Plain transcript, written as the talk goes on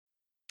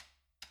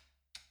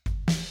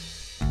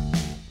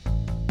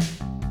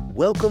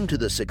Welcome to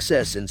the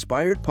Success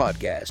Inspired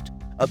Podcast,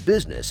 a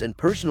business and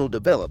personal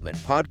development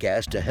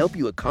podcast to help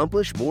you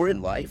accomplish more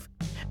in life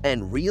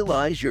and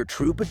realize your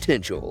true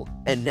potential.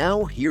 And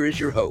now, here is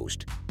your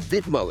host,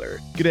 Vit Muller.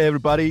 Good day,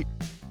 everybody.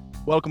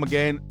 Welcome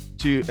again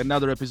to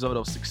another episode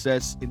of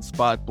Success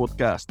Inspired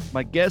Podcast.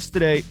 My guest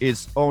today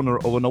is owner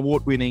of an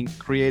award-winning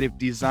creative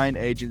design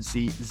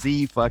agency,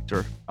 Z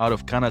Factor, out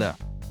of Canada.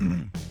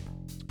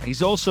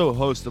 He's also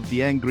host of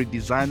the Angry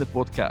Designer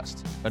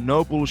Podcast, a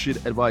no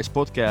bullshit advice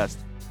podcast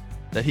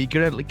that he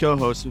currently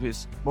co-hosts with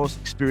his most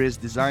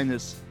experienced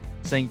designers,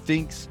 saying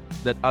things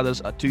that others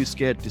are too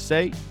scared to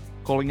say,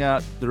 calling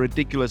out the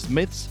ridiculous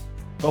myths,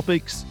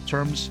 topics,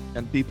 terms,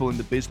 and people in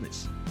the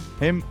business.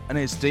 Him and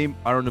his team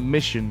are on a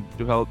mission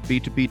to help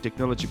B2B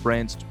technology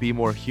brands to be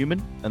more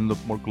human and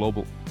look more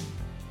global.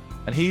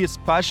 And he is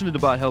passionate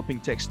about helping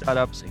tech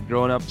startups and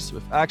grown-ups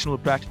with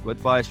actionable practical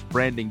advice for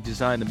branding,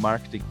 design, and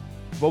marketing.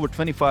 With over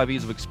 25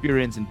 years of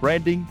experience in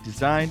branding,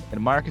 design, and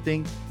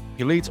marketing,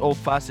 he leads all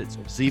facets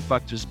of Z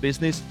Factor's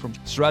business, from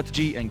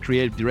strategy and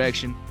creative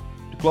direction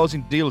to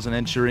closing deals and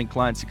ensuring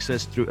client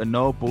success through a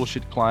no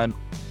bullshit client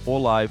or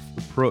life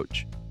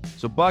approach.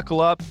 So buckle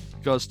up,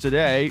 because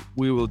today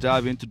we will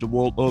dive into the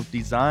world of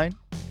design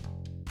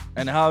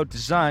and how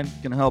design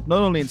can help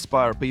not only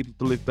inspire people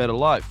to live better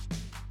life,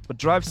 but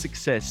drive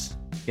success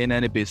in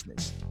any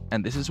business.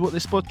 And this is what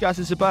this podcast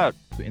is about,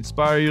 to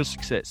inspire your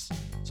success.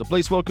 So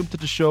please welcome to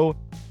the show,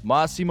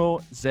 Massimo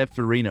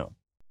Zeffirino.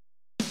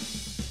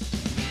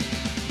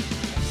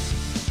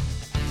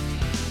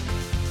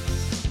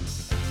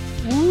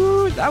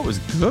 Woo, that was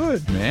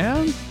good,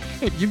 man.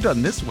 You've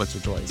done this once or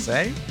twice,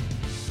 eh?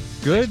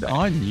 Good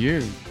on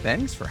you.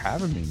 Thanks for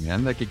having me,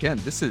 man. Like, again,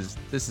 this is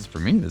for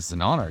me, this is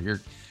an honor.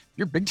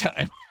 You're big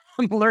time.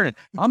 I'm learning.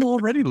 I'm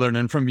already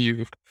learning from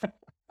you.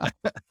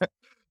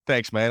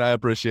 Thanks, man. I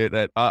appreciate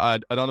that. I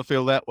don't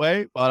feel that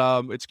way,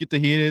 but it's good to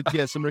hear it.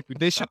 Yeah, some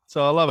recognition.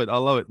 So I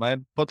love it,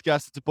 man.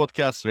 Podcast is a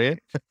podcast, right?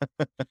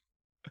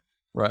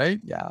 Right?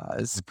 Yeah,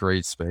 this is a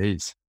great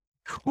space.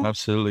 Cool.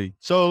 Absolutely.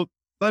 So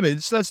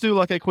let's do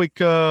like a quick,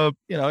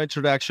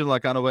 introduction,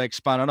 like kind of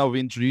expand. I know we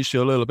introduced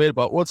you a little bit,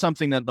 but what's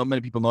something that not many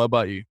people know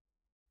about you?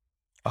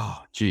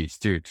 Oh, geez,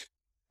 dude.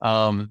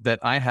 That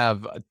I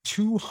have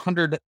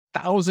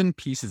 200,000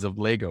 pieces of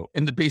Lego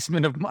in the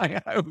basement of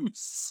my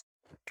house.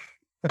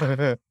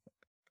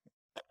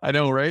 I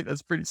know, right?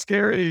 That's pretty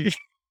scary.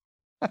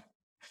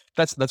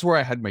 That's where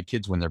I hide my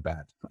kids when they're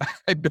bad.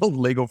 I build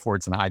Lego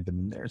forts and hide them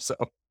in there. So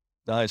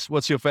nice.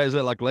 What's your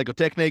favorite, like Lego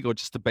Technic or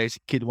just the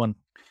basic kid one?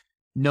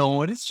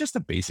 No, it's just the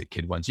basic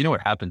kid ones. You know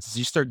what happens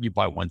is you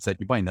buy one set,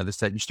 you buy another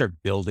set, you start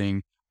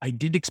building. I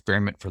did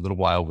experiment for a little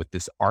while with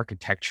this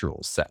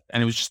architectural set,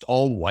 and it was just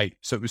all white.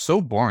 So it was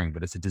so boring,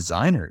 but as a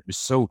designer, it was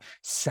so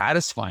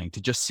satisfying to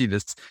just see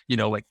this,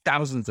 like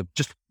thousands of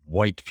just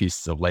white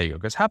pieces of Lego.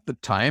 Because half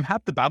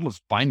the battle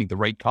is finding the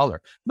right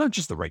color, not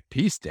just the right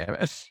piece, damn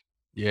it.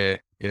 Yeah.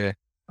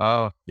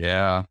 Oh,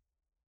 yeah.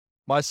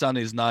 My son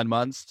is 9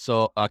 months,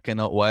 so I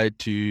cannot wait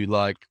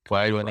to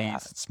wait when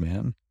he's,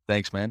 man.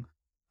 Thanks, man.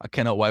 I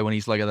cannot wait when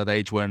he's like at that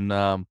age when,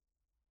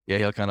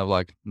 he'll kind of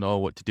like know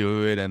what to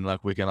do with it, and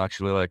like we can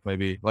actually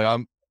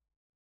I've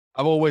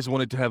always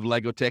wanted to have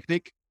Lego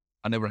Technic.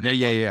 I never had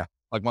Yeah.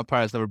 Like my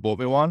parents never bought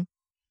me one.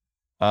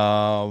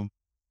 I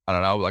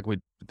don't know, like we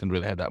didn't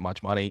really have that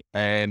much money,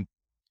 and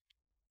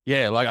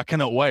I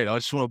cannot wait. I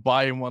just want to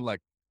buy him one,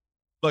 like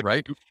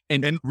right.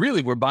 And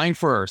really, we're buying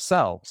for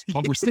ourselves.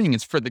 What we're saying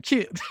is for the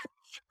kid.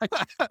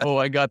 Oh,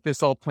 I got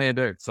this all planned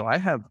out. So I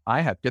have,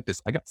 get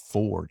this, I got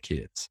 4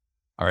 kids.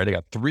 All right. I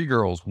got 3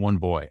 girls, 1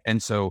 boy.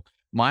 And so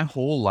my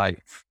whole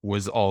life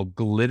was all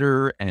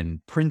glitter and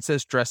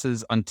princess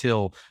dresses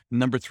until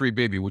number 3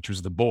 baby, which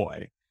was the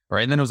boy.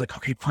 Right. And then I was like,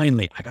 okay,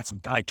 finally I got some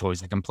guy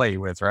toys I can play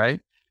with.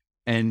 Right.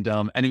 And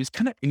it was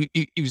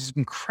it was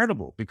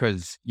incredible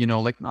because,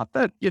 not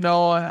that,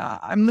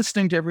 I'm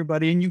listening to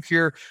everybody and you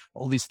hear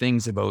all these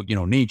things about,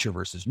 nature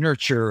versus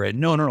nurture, and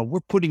no, we're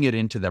putting it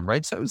into them.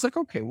 Right. So I was like,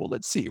 okay, well,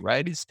 let's see.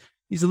 Right.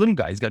 He's a little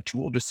guy. He's got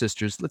 2 older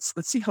sisters. Let's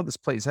see how this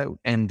plays out.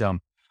 And,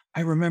 I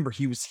remember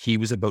he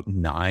was about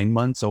 9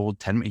 months old,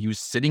 10. He was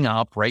sitting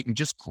up, right, and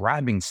just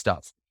grabbing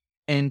stuff.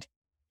 And,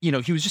 he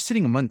was just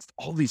sitting amongst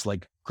all these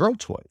like girl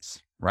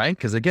toys, right?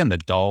 Because again, the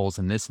dolls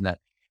and this and that.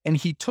 And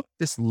he took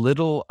this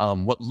little,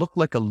 what looked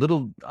like a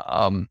little,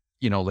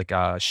 like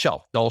a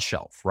shelf, doll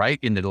shelf, right,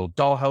 in the little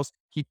dollhouse.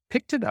 He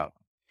picked it up.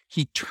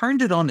 He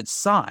turned it on its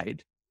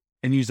side,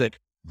 and he was like,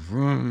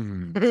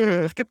 vroom.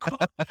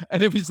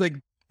 And it was like,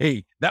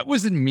 hey, that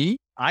wasn't me.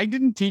 I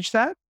didn't teach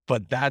that,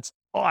 but that's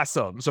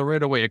awesome. So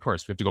right away, of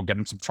course, we have to go get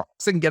him some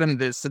trucks and get him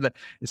this and that.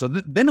 So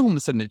then all of a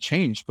sudden it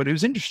changed, but it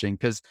was interesting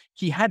because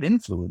he had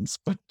influence,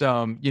 but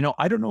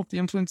I don't know if the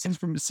influences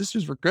from his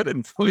sisters were good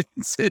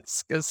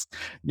influences because,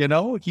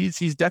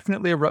 he's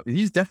definitely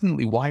he's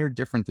definitely wired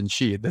different than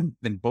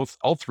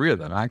all 3 of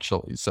them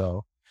actually.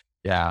 So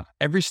yeah,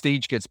 every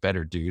stage gets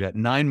better, dude. At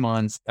 9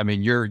 months, I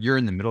mean, you're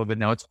in the middle of it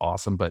now. It's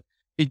awesome, but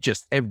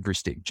every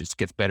stage just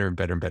gets better and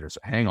better and better.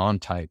 So hang on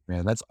tight,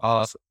 man. That's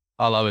awesome.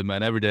 I love it,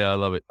 man. Every day I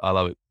love it.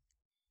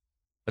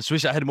 just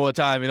wish I had more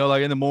time,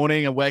 like in the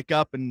morning I wake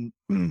up and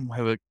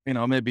have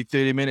maybe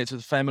 30 minutes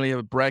with the family, have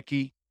a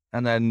brekkie,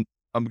 and then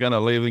I'm going to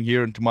leaving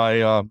here into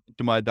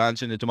my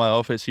dungeon, into my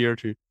office here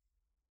to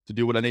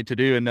do what I need to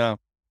do. And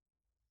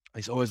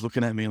he's always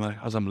looking at me like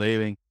as I'm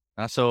leaving.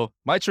 So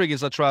my trick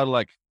is I try to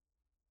like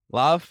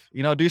laugh,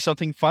 do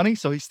something funny.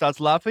 So he starts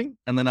laughing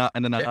and then I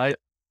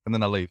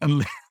leave.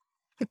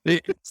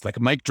 It's like a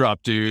mic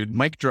drop, dude.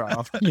 Mic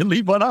drop. You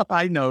leave on a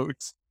high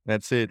note.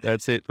 That's it,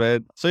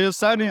 man. So your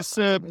son is,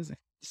 there's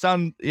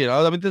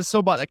so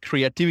about that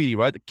creativity,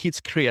 right? The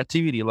kids'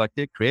 creativity, like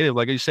they're creative.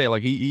 Like you say,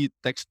 like he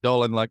takes a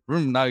doll and like,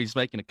 now he's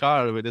making a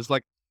car out of it. It's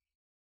like,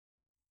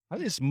 I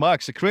think it's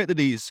mugs. I created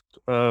these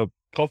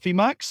coffee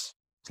mugs.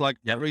 It's like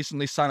I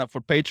recently signed up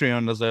for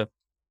Patreon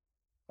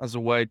as a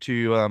way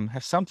to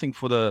have something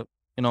for the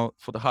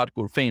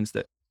hardcore fans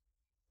that,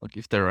 like,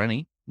 if there are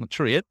any, I'm not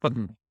sure yet, but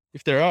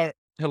if there are,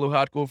 hello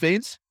hardcore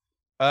fans.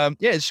 It's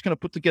just gonna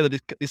put together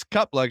this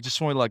cup, like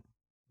just one like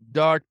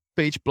dark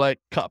beige black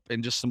cup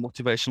and just some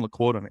motivational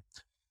quote on it.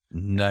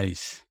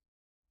 Nice.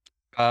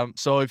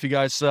 So if you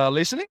guys are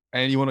listening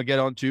and you want to get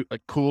onto a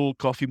cool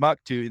coffee mug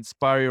to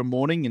inspire your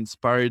morning,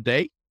 inspire your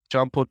day,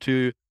 jump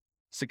onto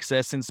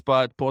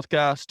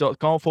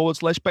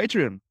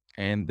successinspiredpodcast.com/Patreon.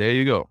 And there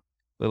you go.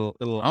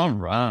 Little all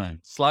right.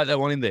 Slide that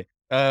one in there.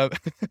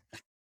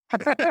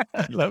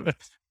 Love it.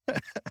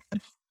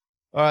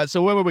 All right.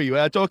 So where were we?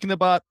 Talking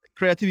about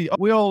creativity.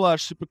 We all are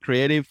super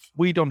creative.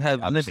 We don't have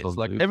limits.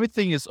 Like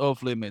everything is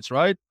off limits,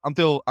 right?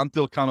 Until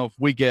kind of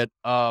we get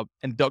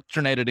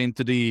indoctrinated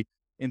into the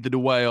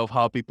way of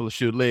how people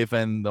should live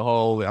and the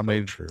whole. I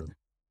mean,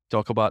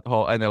 talk about the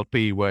whole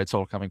NLP, where it's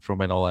all coming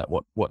from and all that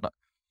whatnot.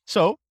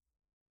 So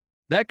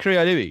that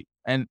creativity,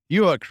 and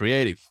you are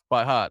creative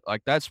by heart.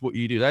 Like that's what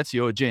you do. That's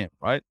your jam,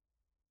 right?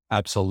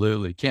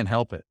 Absolutely. Can't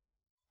help it.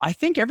 I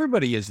think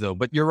everybody is though,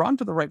 but you're on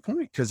to the right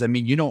point. Cause I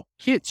mean,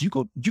 kids, you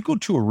go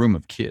to a room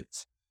of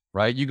kids,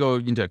 right? You go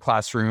into a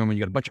classroom and you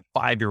got a bunch of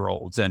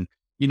 5-year-olds and,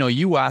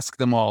 you ask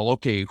them all,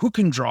 okay, who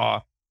can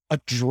draw a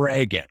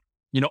dragon?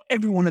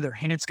 Every one of their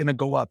hands going to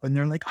go up and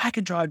they're like, I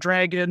can draw a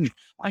dragon.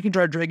 I can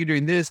draw a dragon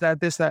doing this, that.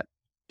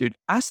 Dude,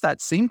 ask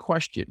that same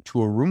question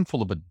to a room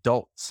full of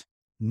adults.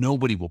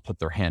 Nobody will put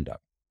their hand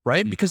up,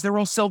 right? Because they're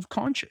all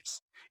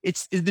self-conscious.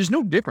 There's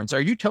no difference.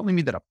 Are you telling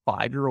me that a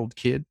 5-year-old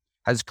kid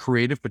has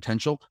creative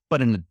potential,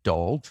 but an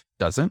adult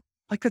doesn't?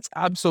 Like, that's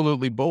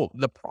absolutely bold.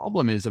 The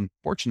problem is,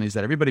 unfortunately, is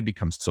that everybody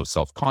becomes so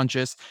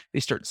self-conscious. They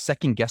start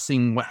second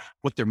guessing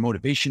what their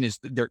motivation is,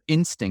 their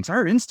instincts.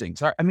 Our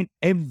instincts are,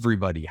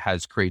 everybody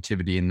has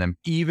creativity in them.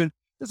 Even,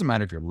 doesn't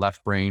matter if you're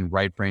left brain,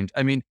 right brain.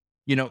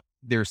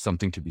 There's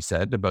something to be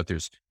said about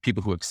there's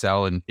people who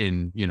excel in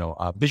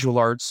visual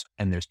arts,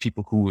 and there's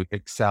people who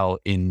excel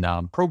in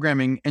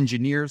programming,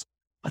 engineers,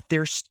 but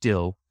they're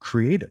still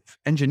creative.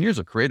 Engineers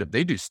are creative.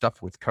 They do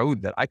stuff with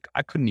code that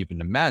I couldn't even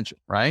imagine,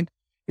 right?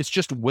 It's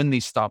just when they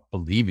stop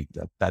believing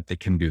that they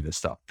can do this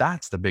stuff.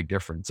 That's the big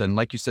difference. And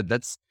like you said,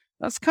 that's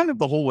kind of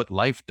the whole what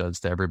life does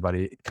to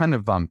everybody. It kind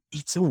of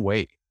eats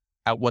away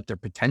at what their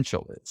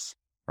potential is,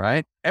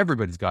 right?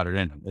 Everybody's got it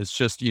in them. It's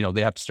just,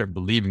 they have to start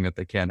believing that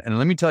they can. And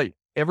let me tell you,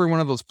 every one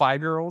of those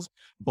 5-year-olds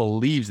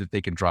believes that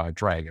they can draw a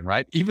dragon,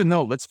 right? Even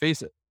though, let's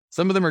face it,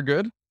 some of them are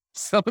good.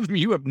 Some of them,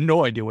 you have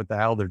no idea what the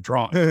hell they're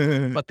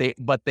drawing, but they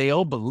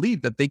all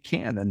believe that they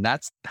can. And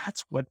that's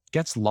what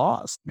gets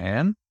lost,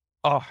 man.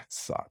 Oh, it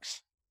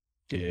sucks.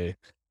 Yeah.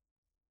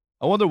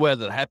 I wonder where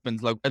that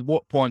happens. Like, at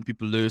what point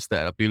people lose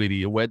that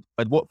ability, or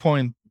at what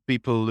point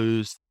people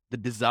lose the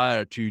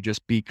desire to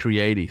just be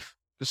creative.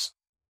 Because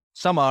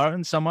some are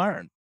and some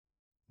aren't.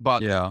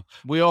 But yeah,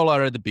 we all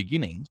are at the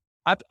beginning.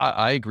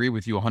 I agree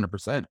with you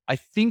 100%. I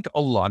think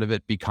a lot of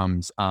it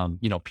becomes,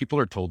 people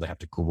are told they have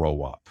to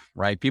grow up,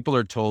 right? People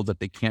are told that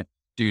they can't,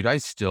 dude, I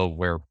still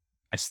wear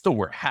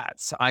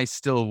hats. I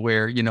still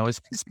wear, I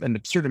spend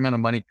a certain amount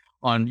of money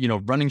on,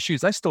 running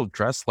shoes. I still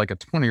dress like a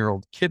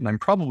 20-year-old kid. And I'm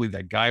probably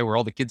that guy where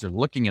all the kids are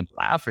looking and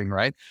laughing,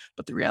 right?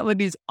 But the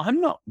reality is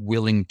I'm not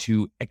willing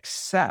to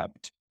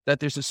accept that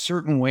there's a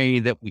certain way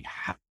that we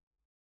have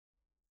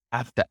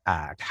to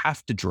act,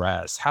 have to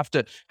dress, have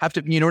to,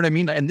 you know what I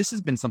mean? And this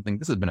has been a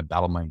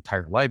battle my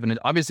entire life. And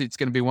obviously it's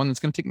going to be one that's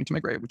going to take me to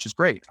my grave, which is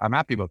great. I'm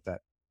happy about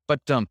that.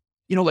 But,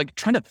 like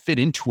trying to fit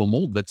into a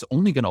mold that's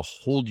only going to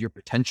hold your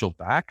potential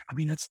back. I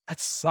mean, that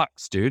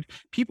sucks, dude.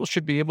 People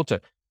should be able to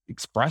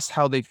express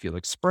how they feel,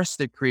 express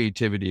their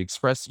creativity,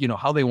 express,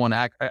 how they want to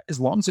act, as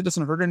long as it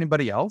doesn't hurt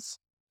anybody else.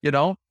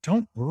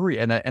 Don't worry.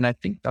 And I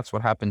think that's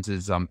what happens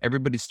is,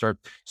 everybody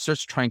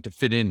starts trying to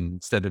fit in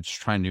instead of just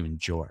trying to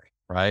enjoy.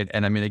 Right.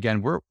 And I mean,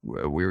 again,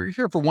 we're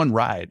here for one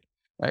ride,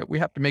 right? We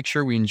have to make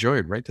sure we enjoy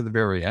it right to the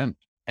very end.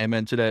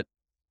 Amen to that.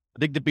 I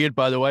think the beard,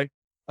 by the way,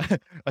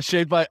 I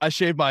shaved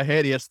my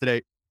head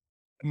yesterday.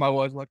 And my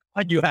wife's like,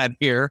 what you had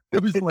here?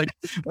 It was like,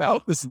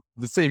 well, this is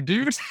the same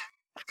dude.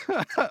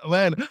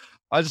 Man,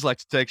 I just like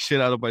to take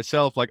shit out of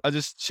myself. Like, I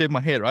just shaved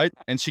my head, right?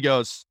 And she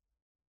goes,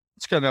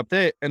 it's kind of up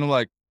there. And I'm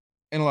like,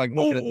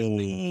 looking at this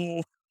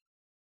thing.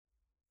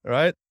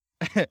 Right?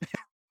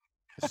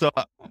 So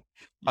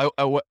I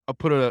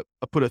put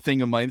a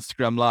thing on my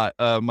Instagram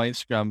my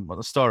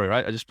Instagram story,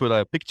 right? I just put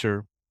a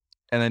picture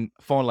and then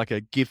found like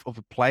a GIF of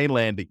a plane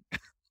landing.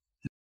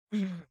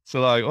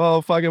 So like,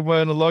 oh, fucking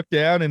we're in a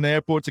lockdown and the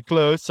airports are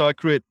closed. So I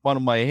create one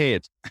on my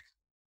head.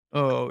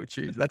 Oh,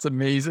 geez, that's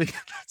amazing.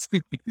 That's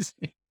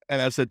amazing.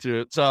 And I said to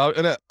her,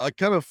 so I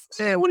kind of,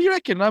 yeah, what do you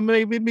reckon? I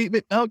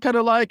maybe I'll kind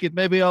of like it.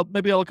 Maybe I'll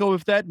go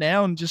with that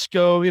now and just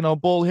go,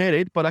 bald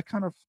headed. But I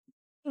kind of,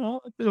 a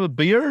bit of a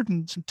beard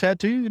and some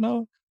tattoo,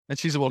 And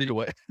she's walked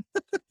away.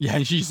 Yeah,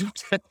 and she's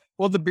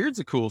well. The beard's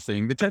a cool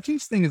thing. The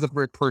tattoos thing is a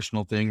very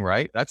personal thing,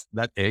 right? That's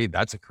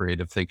a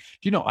creative thing.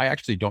 I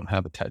actually don't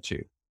have a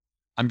tattoo.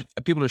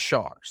 People are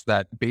shocked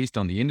that based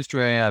on the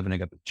industry I have, and I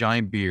got the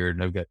giant beard,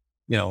 and I've got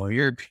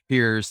ear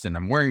pierced, and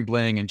I'm wearing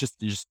bling, and just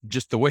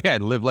the way I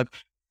live life,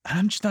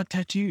 I'm just not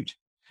tattooed.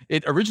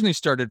 It originally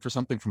started for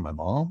something from my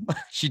mom.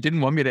 She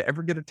didn't want me to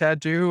ever get a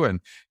tattoo,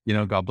 and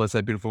God bless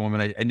that beautiful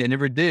woman. I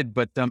never did,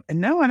 but and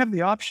now I have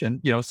the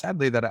option.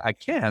 Sadly that I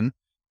can,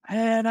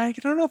 and I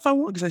don't know if I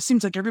will because it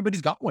seems like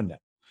everybody's got one now.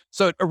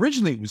 So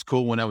originally it was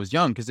cool when I was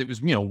young because it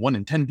was 1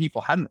 in 10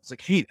 people hadn't. It's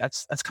like, hey,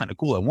 that's kind of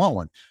cool. I want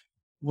one.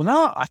 Well,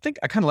 now I think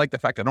I kind of like the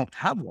fact I don't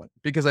have one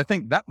because I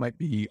think that might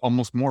be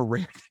almost more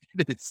rare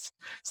than it is.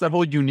 It's that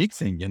whole unique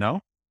thing,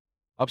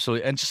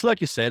 Absolutely. And just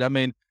like you said, I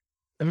mean,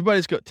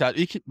 everybody's got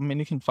tattoos.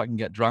 You can fucking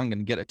get drunk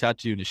and get a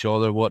tattoo on your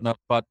shoulder or whatnot.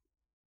 But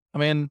I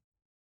mean,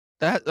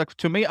 that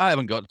to me, I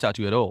haven't got a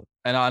tattoo at all.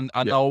 And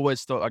I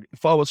always thought like,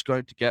 if I was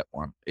going to get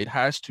one, it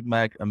has to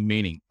make a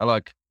meaning,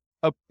 like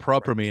a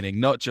proper meaning,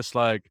 not just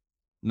like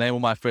name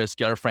of my first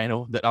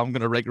girlfriend that I'm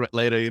going to regret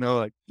later,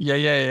 like.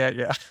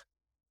 Yeah.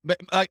 But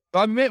like,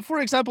 I mean, for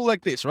example,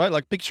 like this, right?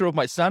 Like picture of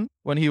my son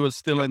when he was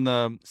still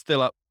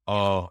up.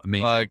 Oh, I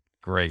mean, like,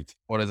 great.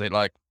 What is it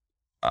like?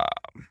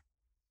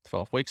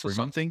 12 weeks or 3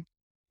 months? something.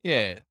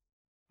 Yeah.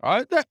 All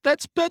right.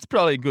 That's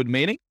probably a good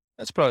meaning.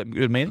 That's probably a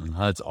good meaning.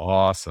 That's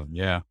awesome.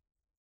 Yeah.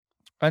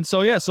 And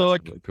so, yeah. So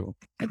like really cool.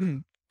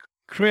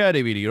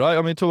 Creativity, right?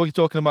 I mean,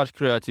 talking about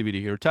creativity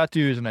here.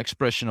 Tattoo is an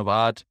expression of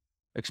art,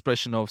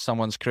 expression of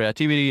someone's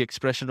creativity,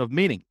 expression of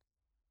meaning.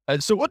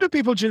 And so what do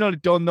people generally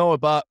don't know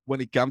about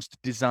when it comes to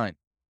design?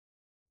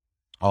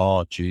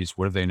 Oh, geez.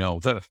 What do they know?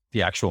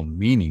 The actual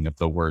meaning of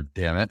the word,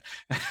 damn it.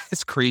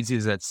 As crazy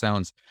as that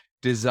sounds,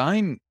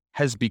 design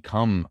has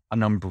become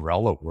an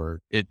umbrella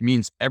word. It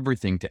means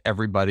everything to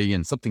everybody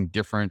and something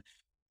different.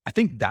 I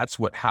think that's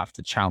what half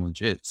the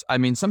challenge is. I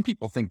mean, some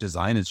people think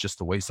design is just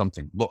the way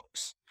something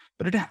looks,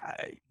 but it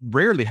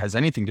rarely has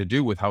anything to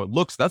do with how it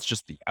looks. That's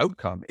just the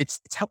outcome. It's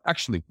how it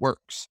actually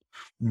works.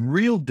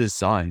 Real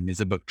design is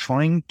about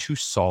trying to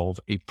solve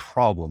a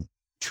problem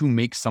to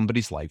make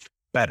somebody's life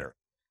better.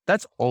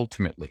 That's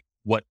ultimately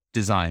what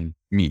design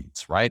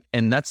means, right?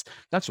 And that's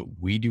what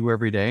we do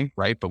every day,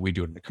 right? But we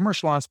do it in the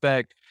commercial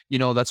aspect.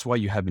 That's why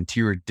you have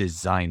interior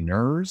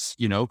designers,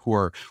 who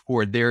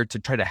are there to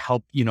try to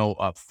help,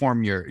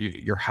 form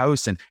your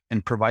house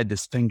and provide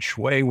this feng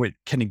shui where it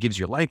kind of gives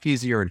your life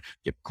easier. And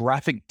you have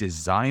graphic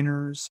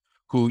designers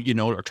who,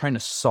 are trying to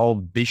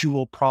solve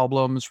visual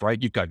problems,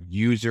 right? You've got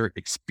user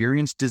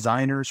experience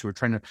designers who are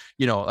trying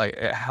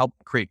to, help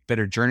create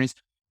better journeys.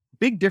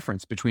 Big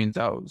difference between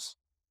those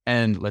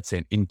and let's say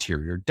an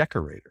interior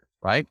decorator,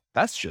 right?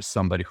 That's just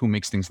somebody who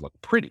makes things look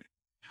pretty.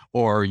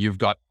 Or you've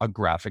got a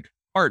graphic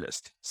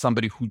artist,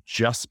 somebody who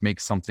just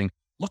makes something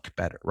look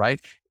better, right?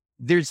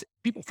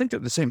 People think they're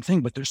the same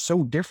thing, but they're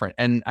so different.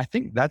 And I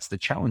think that's the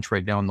challenge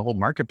right now in the whole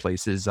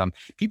marketplace is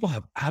people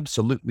have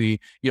absolutely,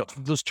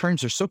 those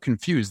terms are so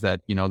confused that,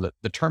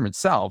 the term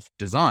itself,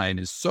 design,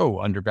 is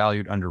so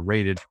undervalued,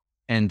 underrated.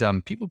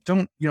 And people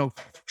don't,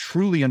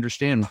 truly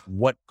understand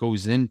what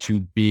goes into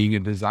being a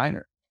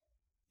designer.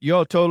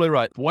 You're totally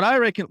right. What I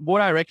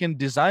reckon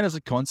design as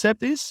a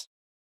concept is,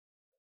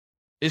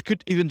 it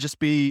could even just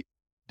be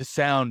the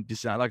sound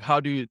design. Like how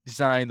do you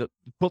design the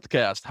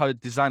podcast? How to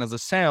design as a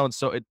sound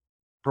so it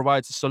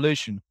provides a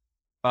solution.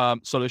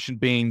 Solution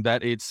being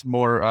that it's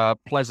more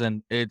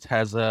pleasant. It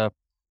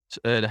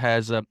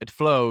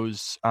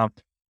flows.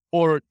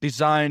 Or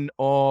design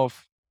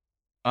of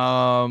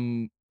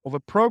a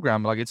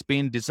program, like it's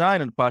being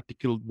designed in a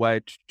particular way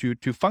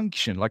to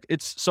function. Like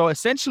it's so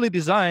essentially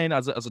design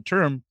as a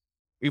term.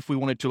 If we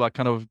wanted to like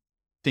kind of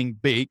think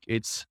big,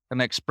 it's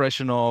an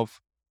expression of,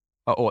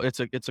 or it's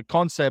a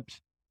concept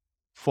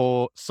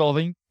for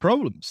solving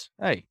problems.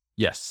 Hey,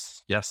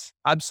 yes,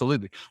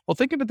 absolutely. Well,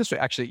 think of it this way.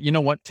 Actually, you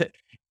know what?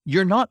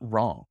 You're not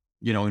wrong,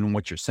 in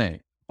what you're saying.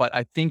 But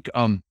I think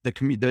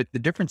the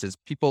difference is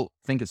people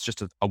think it's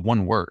just a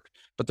one word,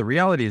 but the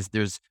reality is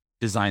there's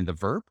design the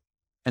verb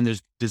and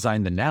there's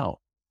design the noun,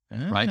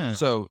 right?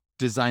 So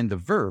design the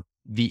verb,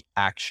 the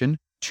action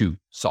to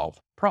solve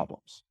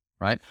problems.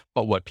 Right.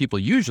 But what people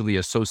usually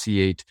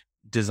associate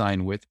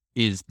design with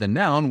is the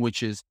noun,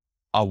 which is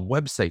a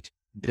website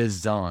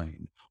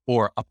design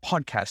or a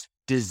podcast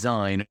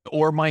design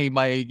or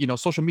my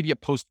social media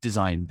post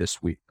design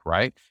this week.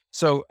 Right.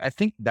 So I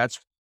think that's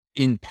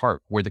in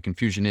part where the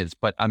confusion is.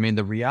 But I mean,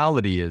 the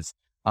reality is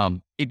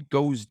It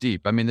goes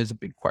deep. I mean, there's a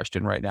big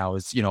question right now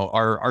is,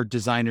 are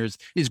designers,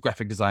 is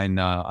graphic design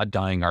a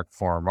dying art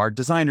form? Are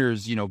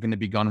designers, going to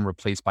be gone and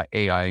replaced by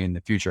AI in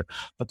the future?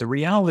 But the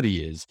reality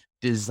is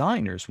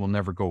designers will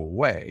never go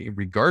away,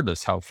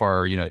 regardless how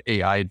far,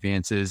 AI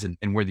advances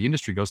and where the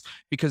industry goes,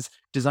 because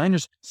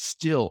designers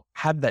still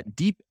have that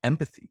deep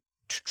empathy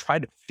to try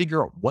to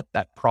figure out what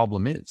that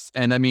problem is.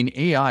 And I mean,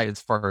 AI, as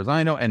far as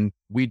I know, and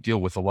we deal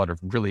with a lot of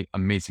really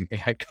amazing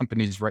AI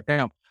companies right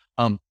now.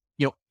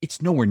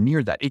 It's nowhere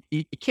near that.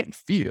 It can't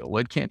feel,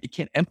 it can't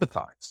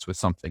empathize with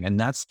something. And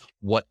that's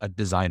what a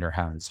designer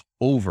has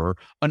over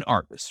an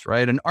artist,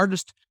 right? An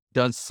artist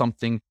does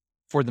something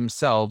for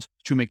themselves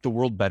to make the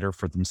world better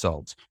for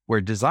themselves, where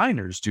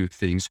designers do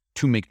things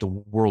to make the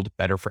world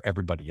better for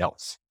everybody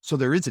else. So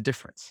there is a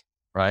difference,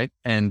 right?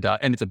 And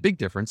it's a big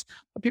difference,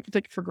 but people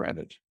take it for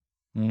granted.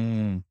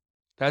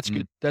 That's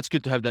good. That's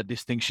good to have that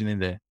distinction in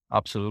there.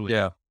 Absolutely.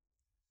 Yeah.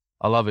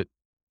 I love it.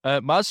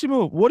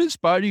 Massimo, what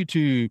inspired you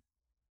to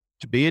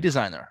be a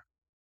designer?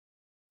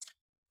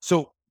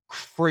 So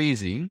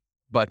crazy,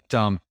 but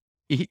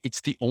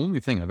it's the only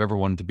thing I've ever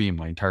wanted to be in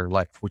my entire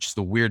life, which is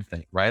the weird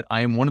thing, right?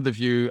 I am one of the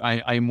few.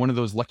 I am one of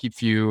those lucky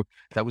few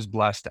that was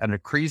blessed at a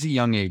crazy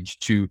young age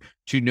to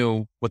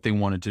know what they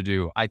wanted to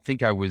do. I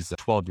think I was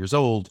 12 years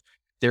old.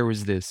 There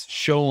was this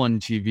show on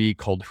TV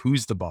called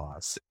Who's the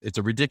Boss? It's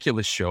a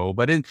ridiculous show,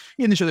 but in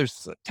the show,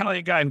 there's an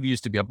Italian guy who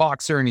used to be a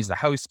boxer and he's the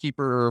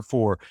housekeeper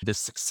for this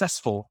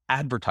successful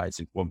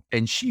advertising woman.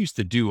 And she used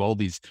to do all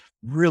these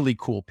really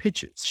cool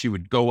pitches. She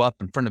would go up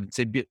in front of it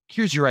and say,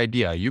 here's your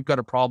idea. You've got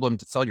a problem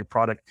to sell your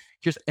product.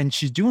 And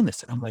she's doing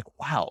this. And I'm like,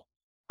 wow,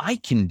 I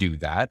can do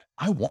that.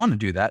 I want to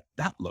do that.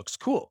 That looks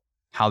cool.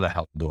 How the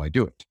hell do I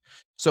do it?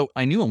 So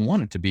I knew I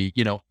wanted to be,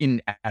 in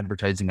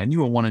advertising. I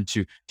knew I wanted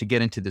to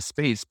get into this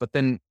space, but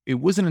then it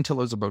wasn't until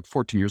I was about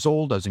 14 years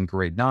old. I was in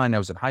grade 9. I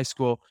was in high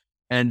school,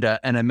 and I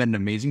met an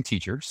amazing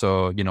teacher.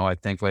 So,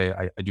 thankfully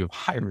I do have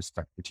high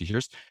respect for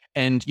teachers.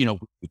 And,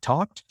 we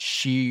talked.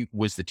 She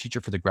was the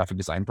teacher for the graphic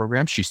design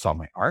program. She saw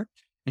my art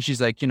and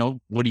she's like,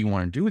 what do you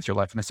want to do with your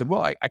life? And I said,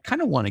 well, I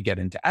kind of want to get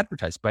into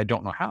advertising, but I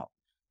don't know how.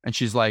 And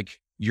she's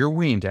like, your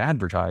way into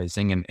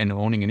advertising and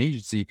owning an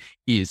agency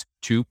is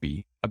to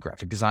be a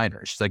graphic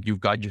designer. She's like, you've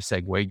got your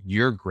segue.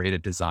 You're great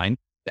at design.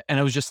 And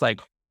I was just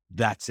like,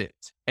 that's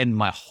it. And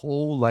my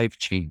whole life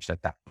changed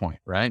at that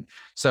point. Right.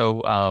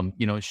 So,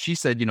 she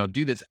said,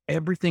 do this,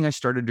 everything I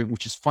started doing,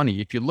 which is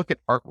funny. If you look at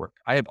artwork,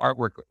 I have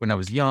artwork when I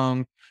was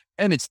young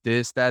and it's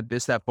this, that.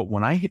 But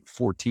when I hit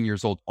 14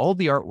 years old, all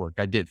the artwork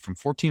I did from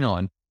 14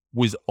 on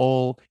it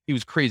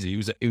was crazy.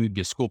 It would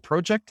be a school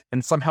project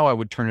and somehow I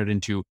would turn it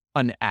into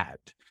an ad.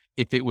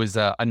 If it was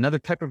another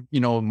type of,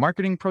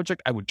 marketing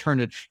project, I would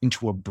turn it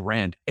into a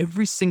brand.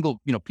 Every single,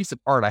 piece of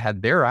art I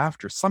had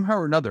thereafter, somehow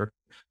or another,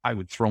 I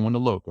would throw in a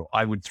logo.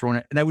 I would throw in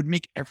it and I would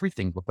make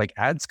everything look like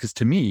ads. Cause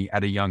to me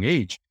at a young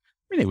age,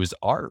 it was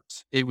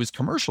art. It was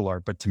commercial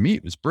art, but to me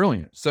it was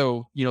brilliant.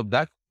 So,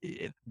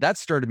 that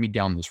started me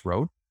down this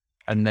road.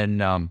 And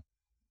then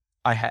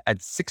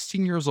at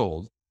 16 years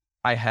old,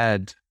 I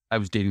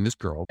was dating this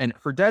girl and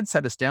her dad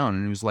sat us down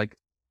and he was like,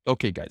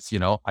 okay, guys,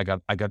 I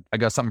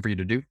got something for you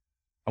to do.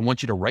 I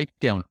want you to write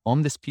down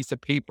on this piece of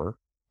paper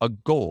a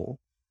goal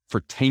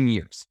for 10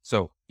 years.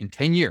 So in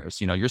 10 years,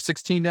 you're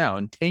 16 now,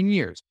 in 10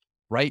 years,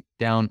 write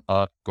down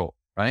a goal,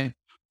 right?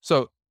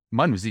 So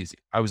mine was easy.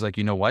 I was like,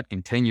 you know what?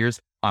 In 10 years,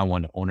 I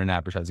want to own an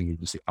advertising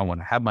agency. I want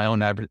to have my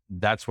own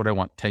That's what I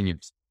want, 10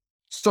 years.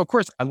 So of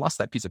course I lost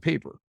that piece of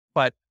paper,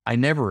 but I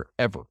never,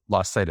 ever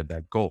lost sight of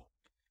that goal.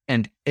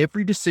 And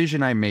every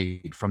decision I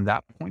made from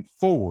that point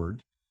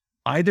forward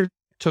either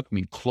took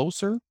me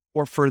closer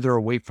or further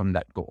away from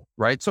that goal,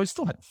 right? So I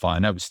still had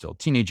fun. I was still a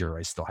teenager.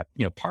 I still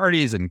had,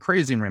 parties and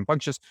crazy and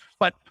rambunctious.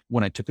 But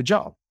when I took a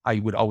job, I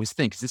would always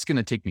think, is this going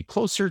to take me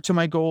closer to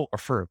my goal or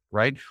further,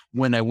 right?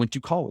 When I went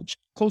to college,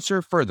 closer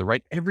or further,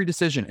 right? Every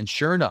decision. And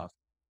sure enough,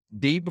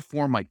 day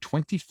before my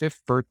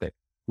 25th birthday,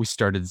 we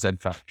started Z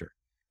Factor.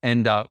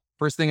 And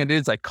first thing I did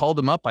is I called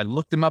him up. I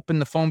looked him up in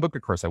the phone book.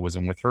 Of course, I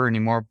wasn't with her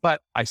anymore,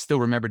 but I still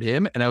remembered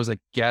him. And I was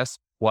like, guess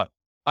what?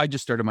 I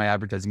just started my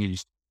advertising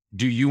agency.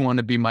 Do you want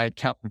to be my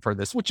accountant for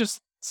this? Which is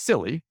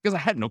silly because I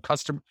had no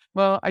customer.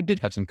 Well, I did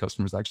have some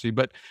customers actually,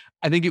 but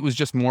I think it was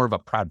just more of a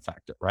proud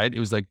factor, right? It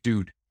was like,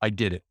 dude, I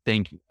did it.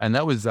 Thank you. And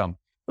that was an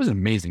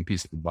amazing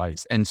piece of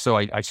advice. And so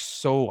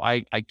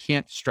I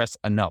can't stress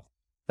enough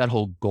that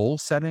whole goal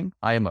setting.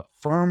 I am a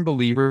firm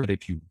believer that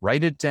if you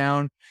write it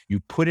down, you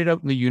put it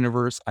out in the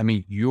universe. I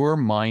mean, your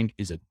mind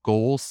is a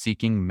goal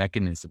seeking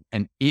mechanism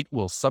and it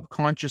will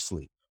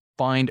subconsciously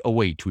find a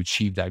way to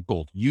achieve that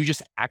goal. You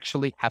just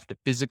actually have to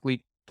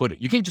physically put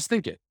it. You can't just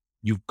think it.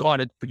 You've got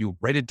it, but you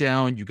write it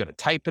down. You got to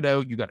type it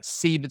out. You got to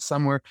save it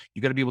somewhere.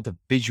 You got to be able to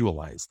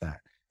visualize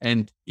that,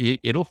 and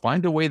it'll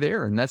find a way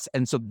there.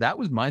 And so that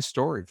was my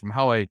story from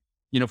how I,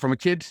 from a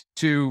kid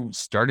to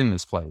starting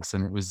this place,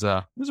 and it was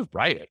a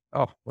ride.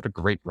 Oh, what a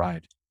great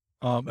ride!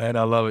 Oh man,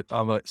 I love it.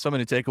 So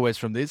many takeaways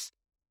from this.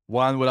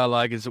 One, what I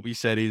like is what we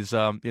said is,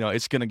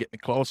 it's going to get me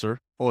closer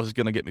or it's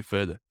going to get me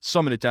further.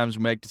 So many times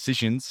we make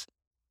decisions,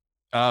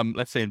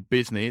 let's say in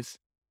business,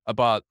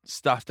 about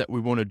stuff that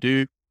we want to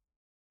do.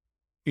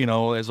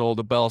 There's all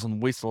the bells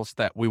and whistles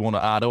that we want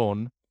to add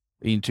on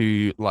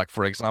into, like,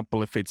 for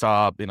example, if it's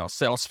a,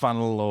 sales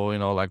funnel, or,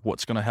 like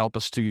what's going to help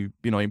us to,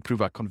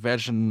 improve our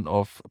conversion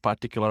of a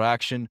particular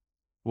action,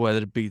 whether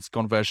it be it's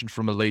conversion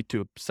from a lead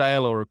to a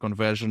sale, or a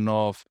conversion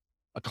of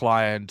a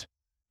client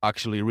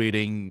actually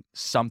reading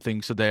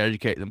something so they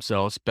educate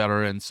themselves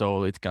better. And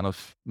so it kind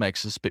of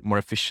makes us a bit more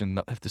efficient,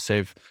 not have to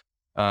save,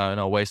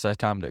 waste our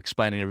time to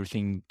explaining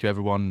everything to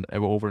everyone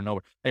over and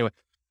over. Anyway,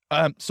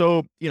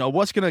 so,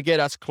 what's going to get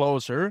us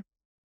closer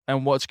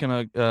and what's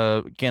going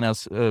to get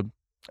us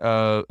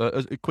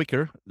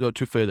quicker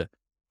to further.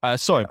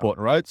 So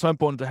important, right? So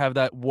important to have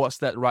that. What's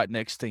that right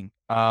next thing?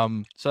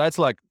 So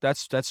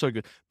that's so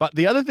good. But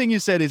the other thing you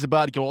said is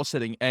about goal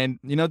setting. And,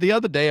 the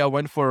other day I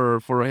went for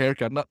a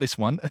haircut, not this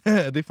one,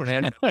 a different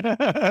haircut.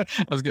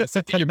 I was going to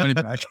say, take your money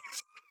back.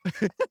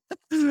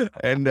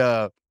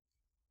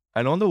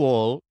 And on the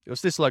wall, it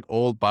was this like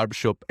old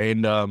barbershop,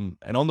 and on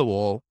the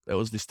wall, there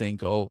was this thing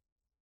called,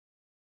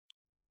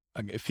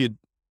 if you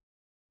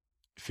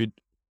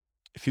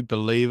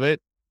believe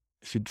it,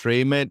 if you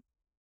dream it,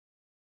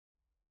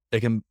 it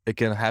can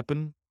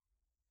happen.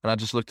 And I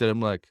just looked at him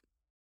like,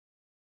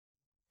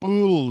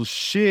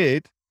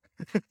 bullshit.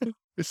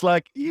 It's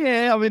like,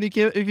 yeah, I mean,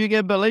 if you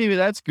can believe it,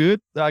 that's good.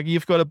 Like,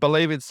 you've got to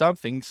believe in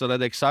something so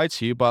that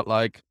excites you. But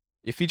like,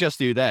 if you just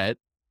do that,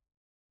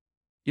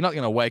 you're not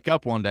going to wake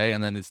up one day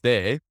and then it's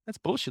there. That's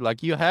bullshit.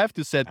 Like, you have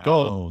to set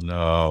goals. Oh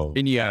no.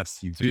 And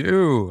Yes, you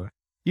do.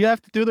 You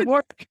have to do the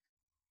work.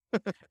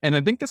 And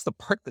I think that's the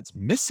part that's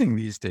missing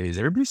these days.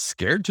 Everybody's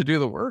scared to do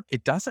the work.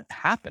 It doesn't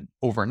happen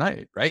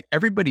overnight, right?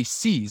 Everybody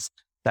sees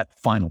that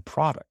final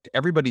product.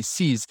 Everybody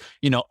sees,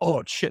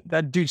 oh shit,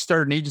 that dude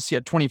started an agency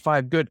at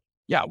 25. Good.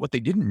 Yeah. What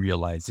they didn't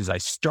realize is I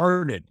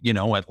started,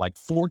 at like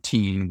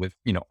 14 with,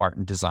 art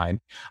and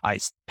design. I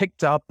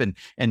picked up and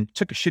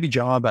took a shitty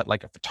job at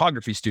like a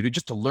photography studio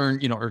just to learn,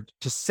 or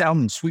to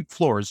sound and sweep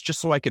floors, just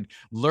so I could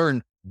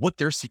learn what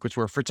their secrets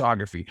were of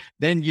photography.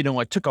 Then,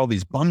 I took all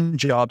these bum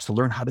jobs to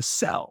learn how to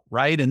sell,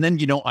 right? And then,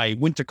 I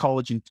went to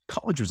college, and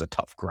college was a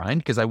tough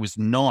grind because I was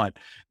not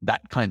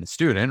that kind of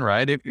student,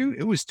 right?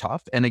 It was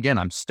tough. And again,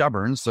 I'm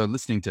stubborn. So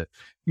listening to,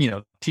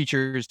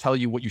 teachers tell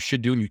you what you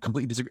should do and you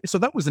completely disagree. So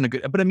that wasn't a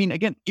good, but I mean,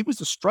 again, it was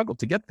a struggle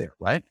to get there,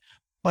 right?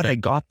 But I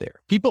got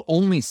there. People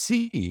only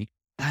see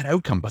that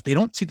outcome, but they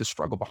don't see the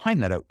struggle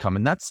behind that outcome.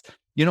 And that's,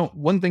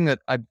 one thing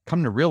that I've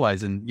come to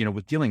realize, and,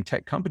 with dealing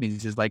tech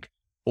companies, is like,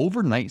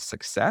 overnight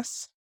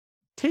success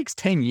takes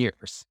 10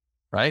 years,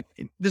 right?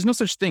 There's no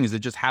such thing as it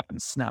just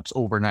happens, snaps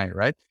overnight,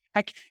 right?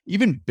 Heck,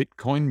 even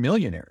Bitcoin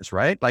millionaires,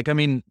 right? Like, I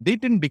mean, they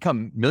didn't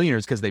become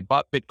millionaires because they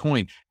bought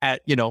Bitcoin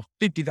at,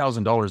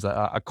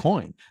 $50,000 a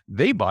coin.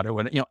 They bought it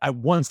when, at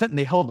 1 cent, and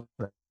they held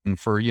it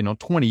for,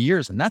 20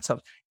 years. And that's how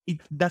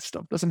that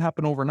stuff doesn't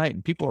happen overnight.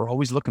 And people are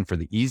always looking for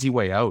the easy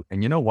way out.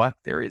 And you know what?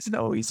 There is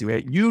no easy way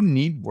out. You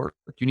need work.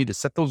 You need to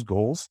set those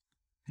goals,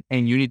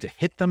 and you need to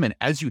hit them. And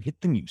as you hit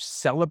them, you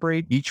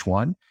celebrate each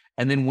one.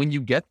 And then when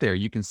you get there,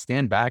 you can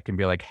stand back and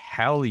be like,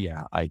 hell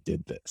yeah, I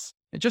did this.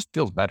 It just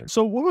feels better.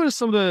 So what were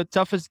some of the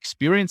toughest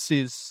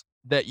experiences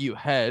that you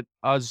had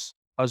as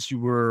you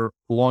were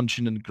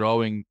launching and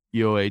growing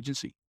your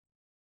agency?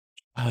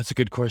 That's a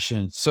good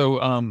question. So,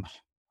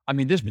 I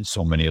mean, there's been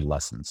so many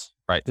lessons,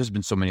 right? There's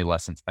been so many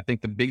lessons. I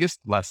think the biggest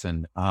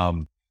lesson,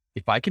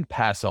 if I can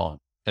pass on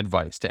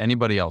advice to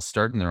anybody else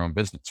starting their own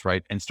business,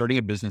 right? And starting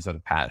a business out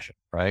of passion,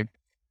 right?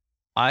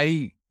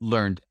 I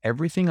learned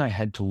everything I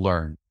had to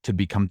learn to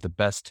become the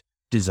best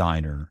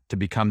designer, to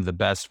become the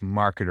best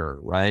marketer,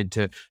 right?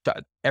 To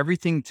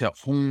everything to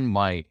hone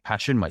my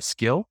passion, my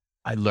skill.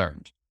 I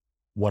learned.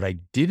 What I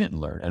didn't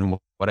learn, and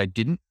what I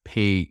didn't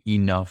pay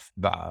enough,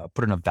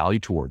 put enough value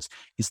towards,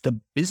 is the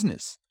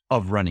business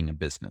of running a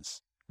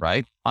business,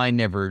 right? I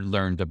never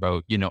learned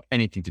about,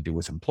 anything to do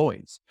with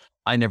employees.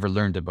 I never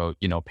learned about,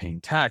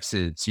 paying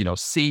taxes,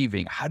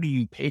 saving. How do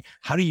you pay?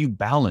 How do you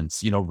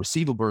balance,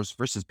 receivables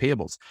versus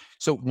payables?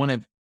 So when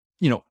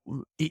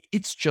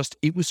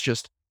it was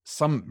just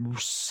some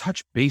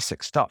such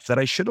basic stuff that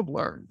I should have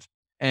learned,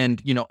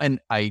 and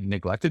I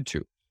neglected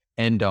to.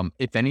 And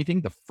if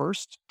anything, the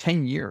first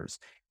 10 years,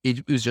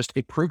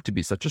 it proved to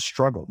be such a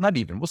struggle. Not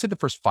even, we'll say the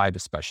first 5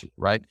 especially,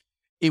 right?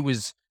 It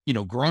was,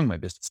 growing my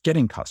business,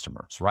 getting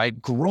customers,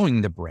 right?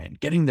 Growing the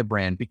brand, getting the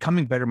brand,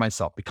 becoming better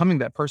myself, becoming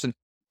that person.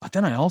 But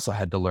then I also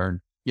had to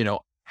learn,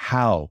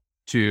 how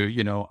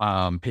to,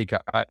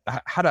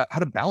 how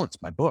to balance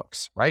my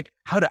books, right?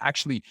 How to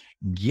actually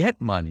get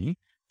money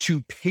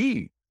to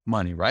pay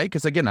money, right?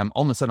 Because again, I'm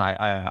all of a sudden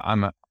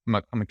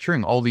I'm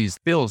accruing all these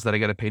bills that I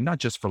got to pay, not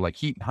just for like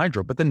heat and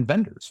hydro, but then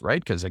vendors,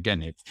 right? Because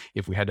again,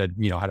 if we had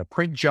a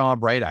print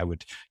job, right, I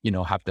would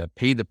have to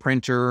pay the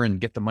printer and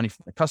get the money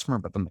from the customer,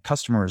 but then the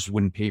customers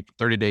wouldn't pay for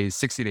 30 days,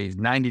 60 days,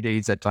 90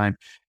 days at time.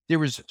 There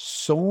was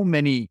so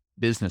many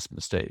business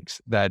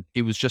mistakes that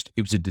it was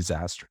a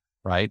disaster,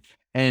 right?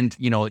 And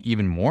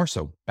even more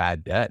so,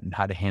 bad debt and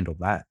how to handle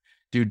that.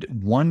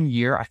 Dude, 1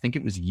 year, I think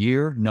it was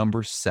year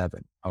number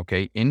 7,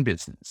 okay, in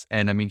business.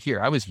 And I mean, here,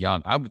 I was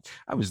young. I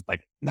was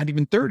like not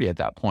even 30 at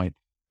that point.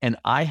 And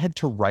I had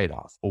to write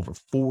off over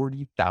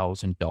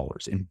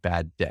 $40,000 in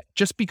bad debt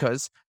just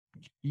because,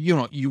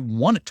 you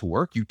want it to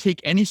work. You take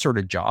any sort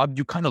of job,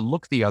 you kind of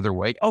look the other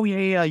way. Oh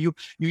yeah. You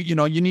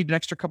need an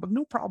extra cup of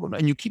no problem.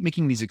 And you keep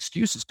making these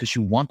excuses because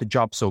you want the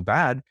job so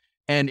bad.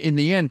 And in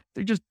the end,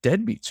 they're just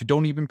deadbeats who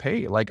don't even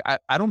pay. Like,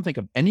 I don't think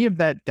of any of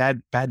that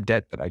bad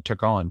debt that I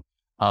took on.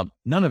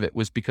 None of it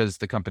was because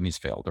the companies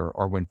failed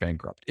or went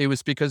bankrupt. It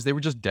was because they were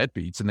just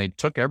deadbeats and they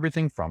took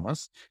everything from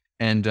us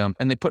and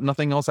they put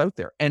nothing else out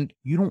there. And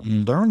you don't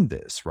learn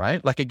this,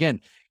 right? Like,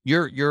 again,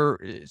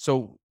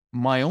 so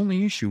my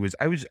only issue is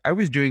I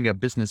was doing a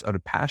business out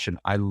of passion.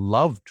 I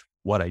loved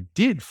what I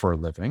did for a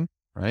living,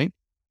 right?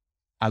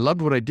 I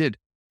loved what I did.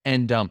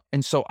 And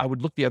so I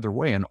would look the other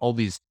way on all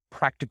these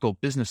practical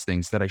business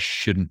things that I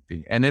shouldn't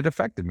be. And it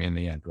affected me in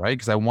the end, right?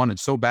 Because I wanted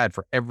so bad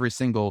for every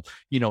single,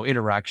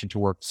 interaction to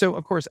work. So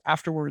of course,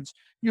 afterwards,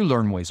 you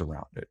learn ways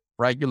around it,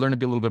 right? You learn to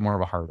be a little bit more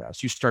of a hard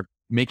ass. You start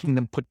making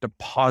them put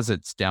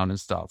deposits down and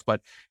stuff.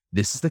 But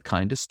this is the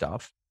kind of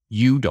stuff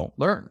you don't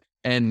learn.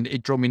 And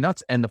it drove me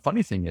nuts. And the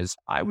funny thing is,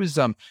 I was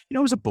I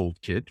was a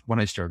bold kid when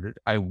I started.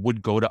 I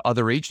would go to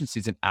other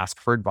agencies and ask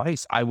for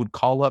advice. I would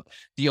call up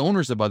the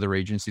owners of other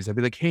agencies. I'd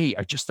be like, hey,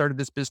 I just started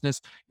this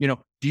business. Do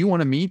you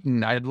want to meet?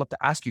 And I'd love to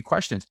ask you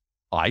questions.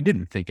 I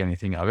didn't think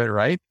anything of it,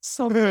 right?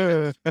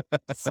 Some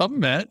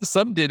met,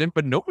 some didn't,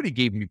 but nobody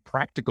gave me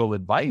practical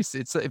advice.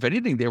 It's, if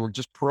anything, they were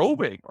just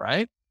probing,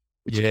 right?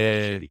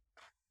 Yeah.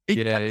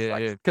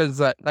 Because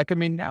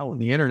now on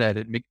the internet,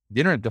 the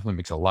internet definitely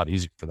makes it a lot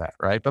easier for that,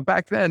 right? But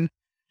back then,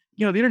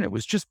 the internet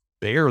was just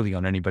barely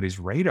on anybody's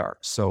radar.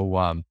 So,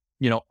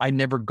 I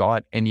never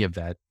got any of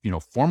that,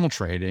 formal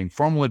training,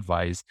 formal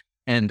advice,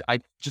 and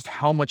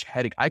how much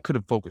headache. I could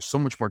have focused so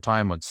much more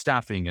time on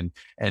staffing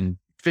and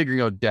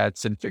figuring out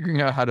debts and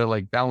figuring out how to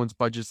like balance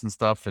budgets and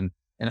stuff and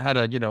how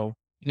to,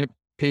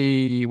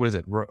 pay, what is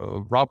it?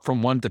 Rob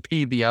from one to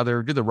pay the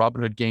other, do the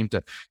Robin Hood game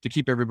to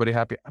keep everybody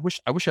happy. I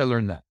wish I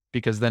learned that,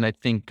 because then I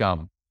think, I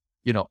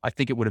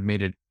think it would have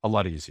made it a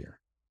lot easier.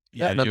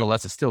 Yeah.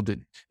 Nonetheless,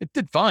 it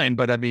did fine,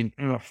 but I mean,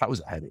 that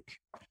was a headache.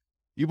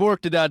 You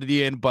worked it out at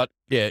the end, but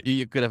yeah,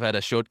 you could have had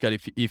a shortcut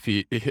if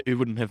you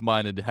wouldn't have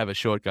minded to have a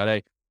shortcut,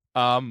 eh?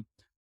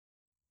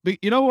 But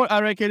you know what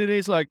I reckon it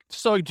is, like,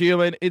 so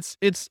Gio, it's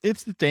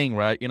the thing,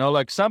 right?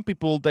 Like, some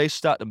people, they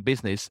start a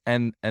business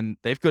and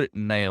they've got it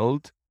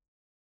nailed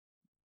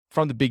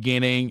from the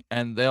beginning,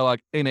 and they're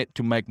like in it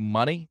to make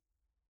money.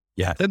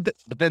 Yeah. But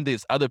then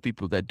there's other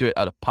people that do it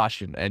out of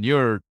passion, and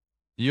you're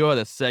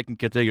the second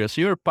category.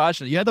 So you're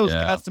passionate. You had those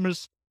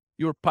customers.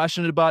 You were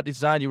passionate about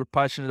design. You were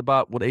passionate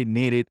about what they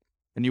needed,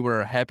 and you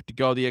were happy to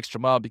go the extra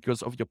mile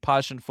because of your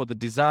passion for the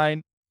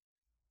design.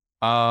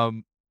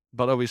 But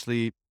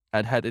obviously,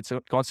 it had its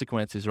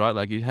consequences, right?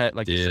 Like you had,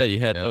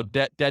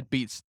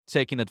 deadbeats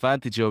taking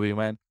advantage of you,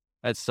 man.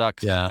 That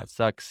sucks. Yeah, that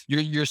sucks.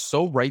 You're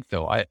so right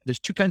though. There's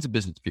two kinds of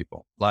business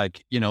people.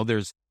 Like,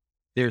 there's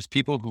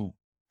people who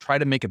try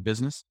to make a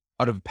business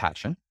out of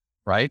passion,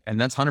 right? And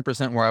that's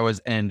 100% where I was.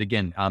 And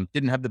again,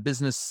 didn't have the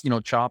business,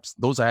 chops.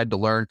 Those I had to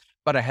learn,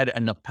 but I had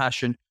enough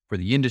passion for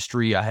the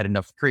industry. I had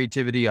enough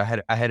creativity. I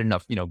had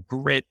enough,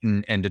 grit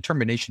and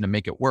determination to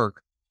make it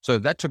work. So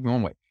that took me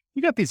one way.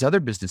 You got these other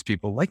business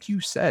people, like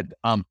you said,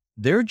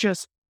 they're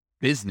just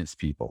business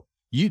people.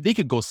 They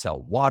could go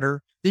sell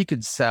water. They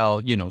could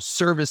sell,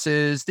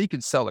 services. They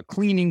could sell a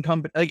cleaning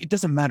company. Like, it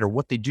doesn't matter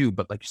what they do,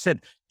 but like you said,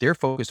 they're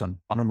focused on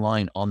bottom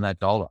line on that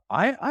dollar.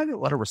 I have a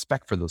lot of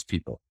respect for those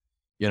people.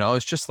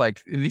 It's just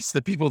like, these are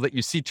the people that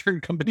you see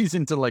turn companies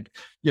into like,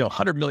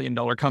 $100 million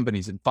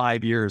companies in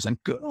 5 years, and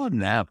good on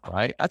them,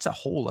 right? That's a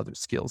whole other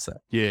skill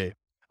set. Yeah.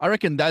 I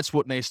reckon that's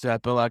what needs to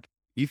happen. Like,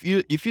 if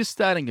you're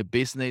starting a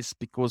business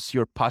because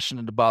you're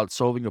passionate about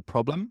solving a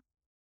problem,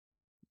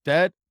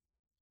 that,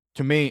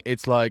 to me,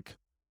 it's like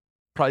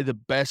probably the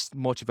best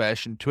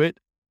motivation to it.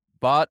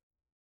 But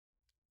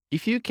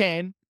if you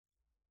can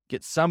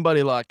get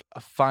somebody like a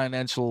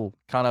financial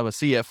kind of a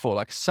CFO,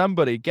 like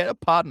somebody, get a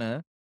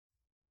partner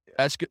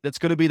that's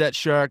going to be that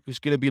shark who's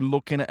going to be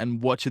looking at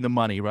and watching the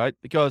money, right?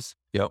 Because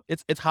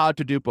it's hard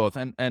to do both.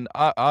 And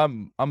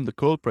I'm the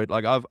culprit.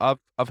 Like,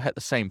 I've had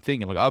the same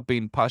thing. Like, I've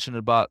been passionate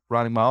about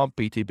running my own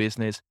PT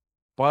business,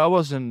 but I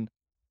wasn't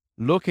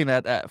looking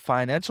at that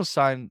financial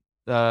side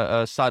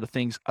of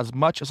things as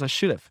much as I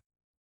should have.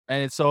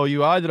 And so you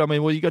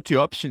got two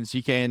options.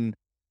 You can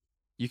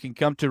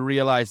come to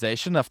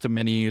realization after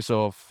many years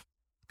of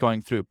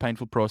going through a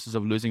painful process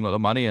of losing a lot of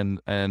money and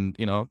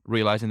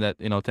realizing that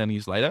 10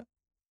 years later,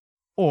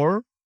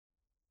 or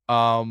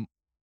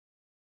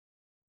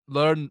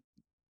learn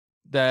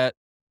that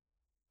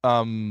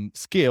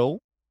skill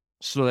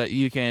so that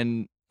you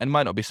can, and it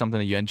might not be something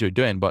that you enjoy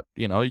doing, but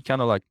you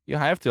kind of like, you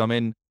have to. I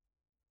mean,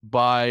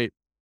 by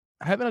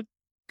having a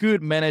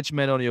good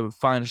management on your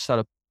financial side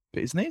of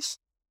business,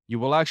 you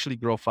will actually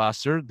grow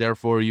faster.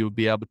 Therefore, you'll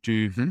be able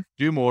to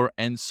do more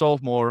and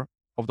solve more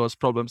of those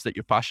problems that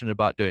you're passionate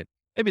about doing.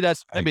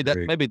 That's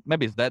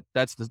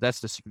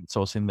the secret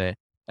sauce in there.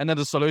 And then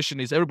the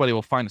solution is, everybody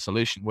will find a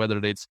solution, whether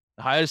it's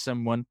hire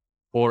someone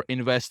or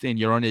invest in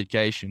your own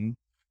education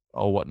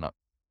or whatnot.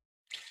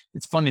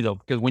 it's funny though,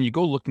 because when you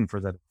go looking for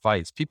that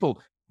advice,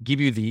 people give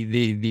you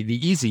the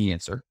easy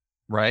answer,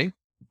 right?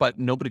 But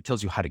nobody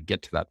tells you how to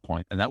get to that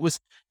point. And that was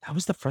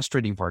the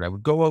frustrating part. I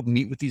would go out and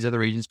meet with these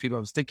other agents people. I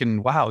was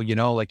thinking, wow,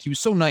 like he was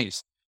so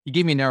nice. He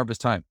gave me an hour of his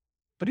time,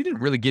 but he didn't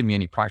really give me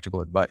any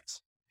practical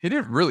advice. He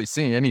didn't really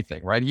see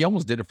anything, right? He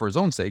almost did it for his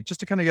own sake, just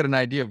to kind of get an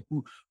idea of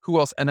who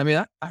else. And I mean,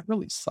 that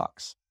really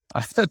sucks.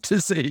 I have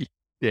to say,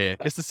 Yeah,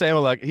 it's the same.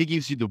 Like he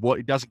gives you the what,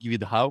 he doesn't give you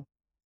the how.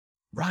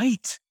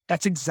 right.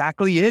 That's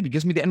exactly it. He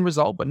gives me the end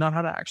result, but not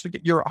how to actually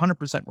get. You're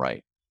 100%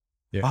 right.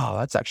 Yeah. Oh,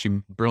 that's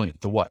actually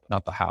brilliant. The what,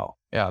 not the how.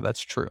 Yeah,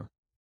 that's true.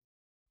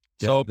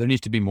 Yeah, So there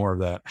needs to be more of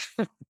that.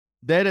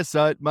 that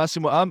aside,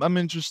 Massimo, I'm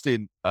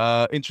interested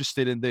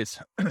in this.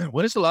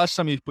 When is the last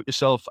time you put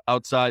yourself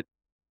outside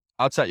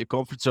your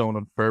comfort zone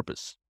on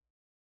purpose?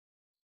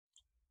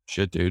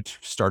 Shit, dude.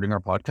 Starting our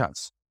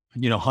podcast.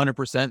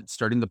 100%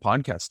 starting the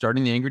podcast,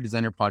 starting the Angry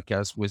Designer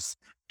podcast was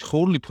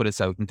totally put us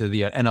out into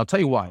the, and I'll tell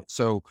you why.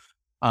 So,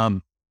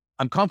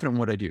 I'm confident in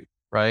what I do,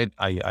 right?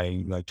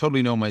 I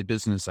totally know my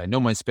business. I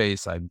know my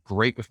space. I'm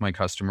great with my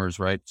customers,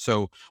 right?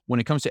 So when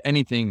it comes to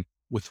anything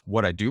with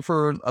what I do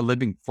for a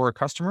living for a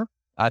customer,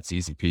 that's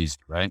easy peasy,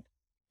 right?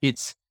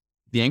 It's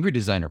the Angry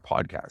Designer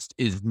podcast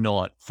is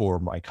not for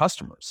my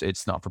customers.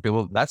 It's not for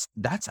people. That's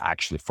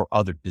actually for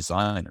other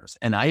designers.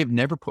 And I have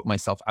never put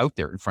myself out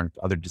there in front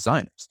of other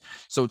designers.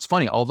 So it's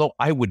funny, although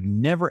I would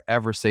never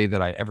ever say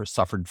that I ever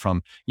suffered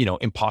from,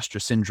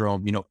 imposter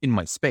syndrome, in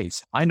my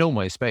space. I know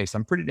my space.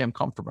 I'm pretty damn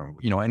comfortable,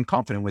 and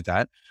confident with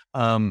that.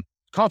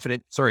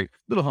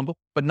 Little humble,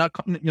 but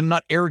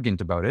not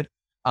arrogant about it.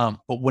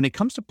 But when it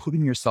comes to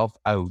putting yourself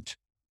out,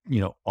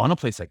 on a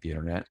place like the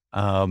internet,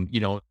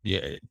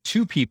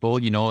 to people,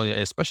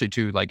 especially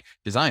to like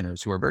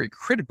designers who are very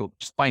critical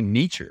just by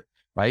nature,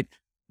 right?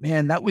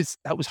 Man, that was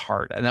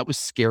hard and that was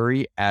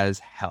scary as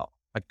hell,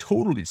 like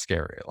totally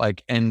scary.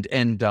 Like, and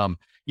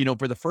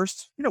for the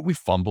first, we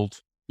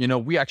fumbled,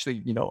 we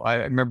actually, I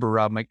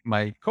remember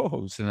my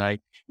co-host and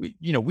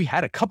we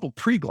had a couple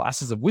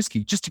pre-glasses of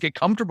whiskey just to get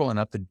comfortable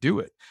enough to do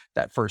it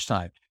that first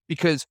time,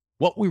 because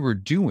what we were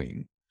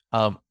doing,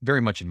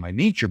 very much in my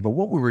nature, but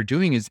what we were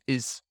doing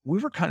is we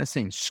were kind of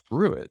saying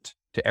screw it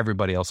to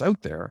everybody else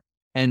out there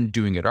and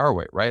doing it our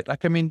way, right?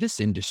 Like, I mean, this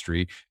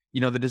industry,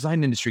 the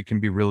design industry can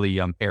be really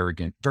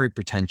arrogant, very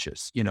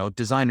pretentious.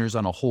 Designers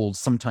on a whole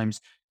sometimes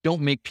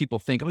don't make people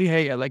think, oh,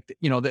 hey, I like,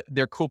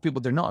 they're cool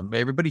people. They're not.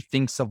 Everybody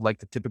thinks of like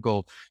the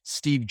typical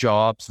Steve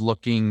Jobs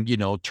looking,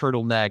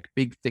 turtleneck,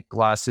 big, thick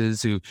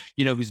glasses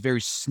who's very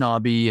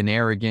snobby and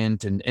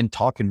arrogant and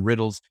talking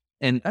riddles.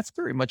 And that's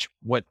very much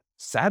what,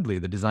 sadly,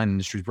 the design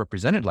industry is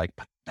represented like,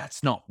 but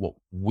that's not what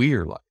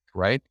we're like,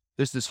 right?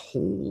 There's this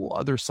whole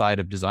other side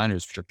of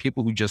designers, which are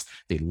people who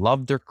they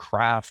love their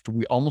craft.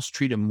 We almost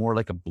treat them more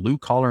like a blue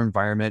collar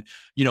environment.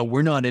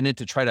 We're not in it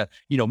to try to,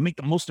 make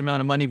the most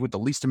amount of money with the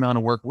least amount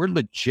of work. We're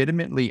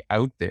legitimately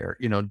out there,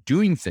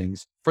 doing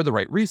things for the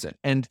right reason.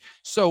 And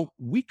so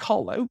we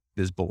call out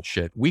this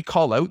bullshit. We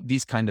call out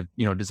these kind of,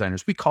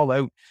 designers. We call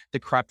out the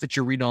crap that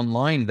you read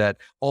online, that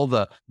all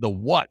the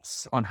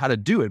what's on how to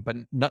do it, but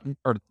not,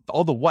 or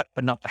all the what,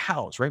 but not the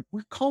hows, right?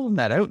 We're calling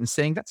that out and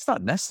saying that's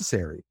not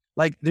necessary.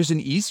 Like, there's an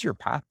easier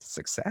path to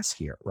success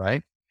here,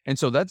 right? And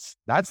so that's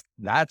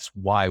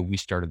why we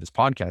started this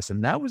podcast.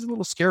 And that was a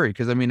little scary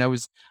because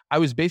I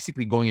was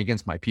basically going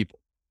against my people,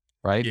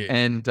 right? Yeah.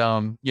 And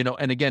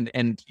and again,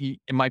 and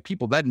my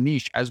people, that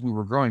niche, as we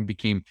were growing,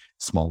 became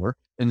smaller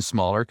and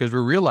smaller because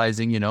we're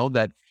realizing,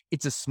 that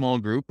it's a small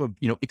group of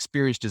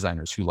experienced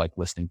designers who like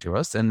listening to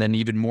us, and then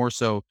even more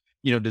so,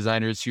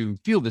 designers who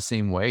feel the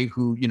same way,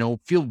 who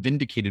feel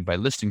vindicated by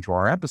listening to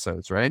our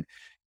episodes, right?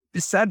 The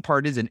sad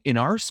part is in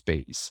our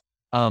space.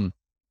 So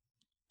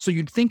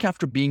you'd think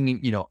after being,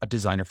 a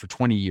designer for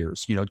 20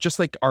 years, just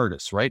like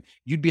artists, right?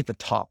 You'd be at the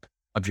top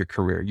of your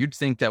career. You'd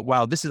think that,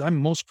 wow, I'm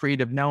most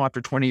creative now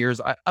after 20 years.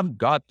 I've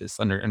got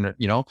this under,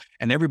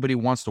 and everybody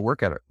wants to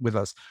work at it with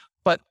us.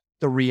 But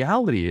the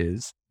reality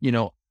is,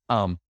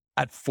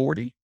 at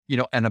 40,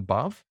 and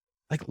above,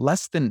 like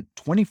less than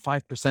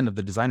 25% of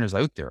the designers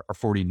out there are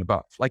 40 and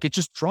above. Like it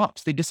just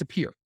drops, they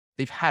disappear.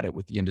 They've had it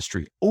with the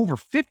industry. Over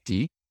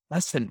 50,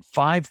 less than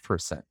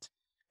 5%.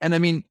 And I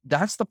mean,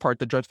 that's the part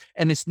that drives,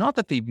 and it's not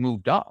that they've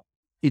moved up,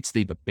 it's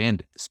they've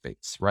abandoned the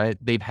space, right?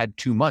 They've had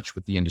too much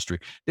with the industry.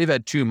 They've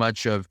had too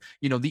much of,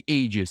 the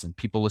ages and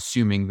people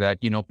assuming that,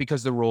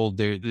 because they're old,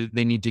 they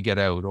need to get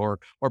out or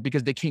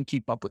because they can't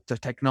keep up with the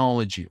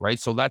technology, right?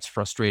 So that's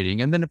frustrating.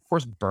 And then of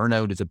course,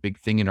 burnout is a big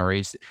thing in our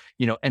age,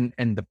 and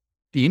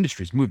the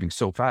industry is moving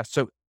so fast.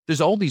 So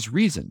there's all these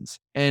reasons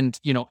and,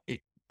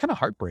 it kind of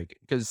heartbreaking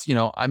because,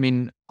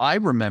 I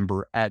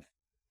remember at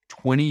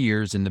 20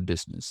 years in the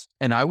business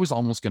and I was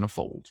almost going to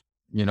fold,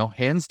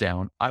 hands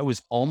down, I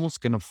was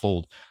almost going to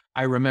fold.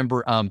 I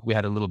remember we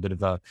had a little bit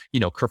of a,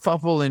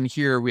 kerfuffle in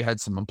here. We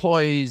had some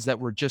employees that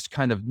were just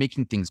kind of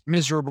making things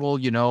miserable,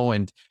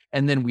 and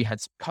then we had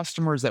some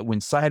customers that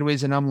went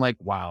sideways and I'm like,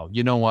 wow,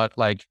 you know what?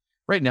 Like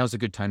right now is a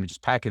good time to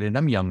just pack it in.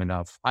 I'm young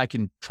enough. I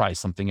can try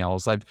something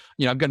else. I've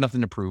got nothing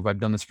to prove. I've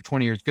done this for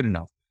 20 years. Good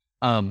enough.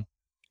 And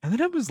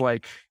then it was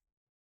like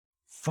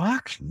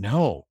fuck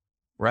no.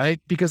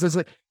 Right. Because it's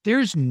like,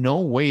 there's no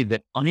way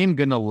that I am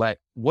going to let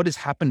what has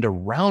happened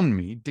around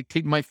me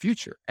dictate my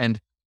future. And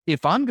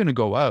if I'm going to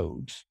go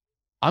out,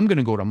 I'm going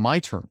to go to my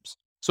terms.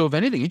 So if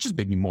anything, it just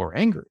made me more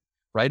angry.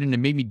 Right. And it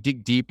made me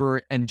dig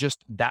deeper and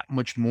just that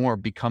much more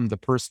become the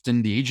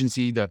person, the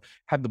agency,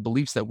 have the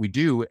beliefs that we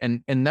do.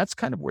 And that's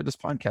kind of where this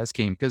podcast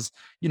came. Because,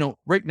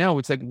 right now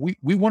it's like we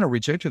want to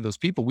reach out to those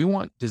people. We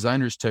want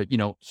designers to,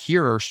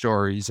 hear our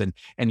stories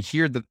and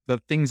hear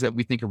the things that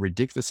we think are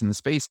ridiculous in the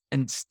space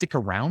and stick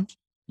around,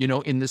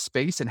 in this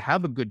space and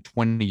have a good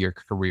 20-year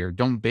career.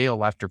 Don't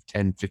bail after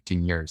 10,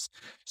 15 years.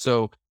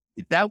 So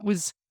that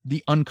was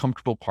the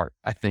uncomfortable part,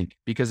 I think,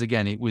 because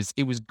again, it was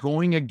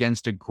going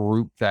against a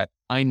group that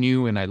I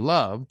knew and I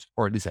loved,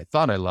 or at least I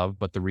thought I loved.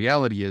 But the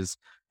reality is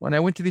when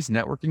I went to these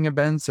networking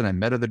events and I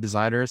met other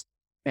designers,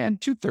 and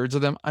 2/3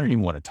 of them, I don't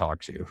even want to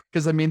talk to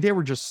because they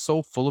were just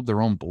so full of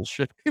their own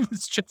bullshit. It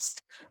was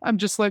just, I'm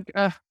just like,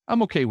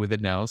 I'm okay with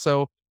it now.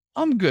 So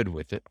I'm good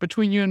with it.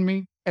 Between you and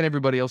me and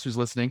everybody else who's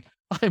listening,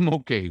 I'm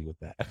okay with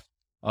that.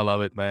 I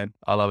love it, man.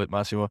 I love it,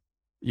 Massimo.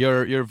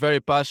 You're very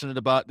passionate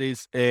about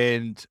this,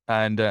 and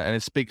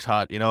it speaks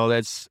heart.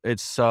 It's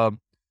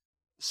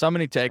so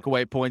many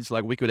takeaway points.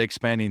 Like we could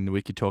expand in,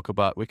 we could talk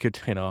about,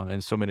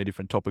 and so many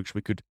different topics.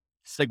 We could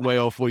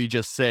segue off what you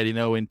just said,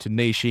 into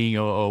niching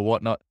or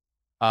whatnot.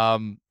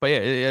 But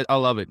yeah, I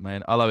love it,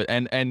 man. I love it,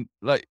 and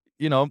like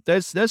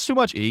there's too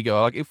much ego.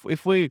 Like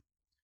if we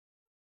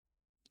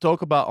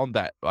talk about on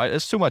that, right?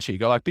 There's too much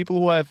ego. Like people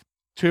who have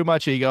too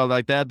much ego,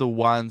 like they're the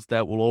ones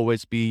that will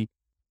always be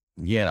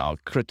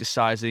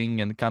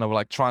criticizing and kind of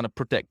like trying to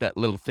protect that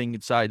little thing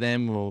inside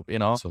them, or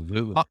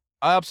Absolutely.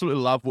 I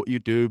absolutely love what you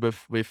do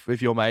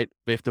with your mate,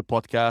 with the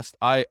podcast.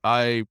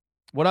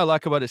 What I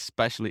like about it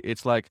especially,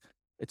 it's like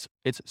it's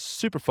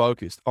super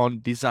focused on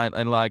design,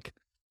 and like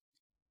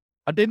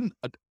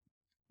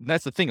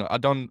that's the thing. I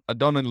don't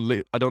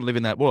live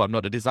in that world. I'm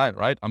not a designer,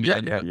 right?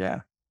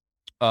 Yeah.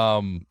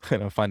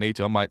 If I need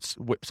to, I might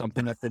whip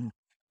something up in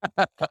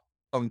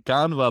on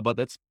Canva, but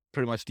that's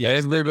pretty much the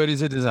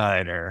everybody's a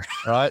designer,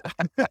 right?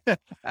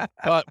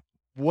 But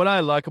what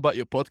I like about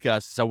your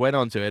podcast is I went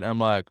onto it and I'm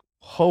like,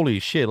 holy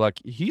shit, like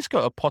he's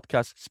got a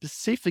podcast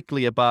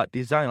specifically about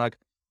design. Like,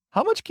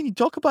 how much can you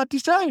talk about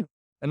design?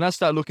 And I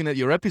start looking at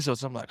your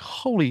episodes. I'm like,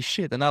 holy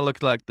shit. And I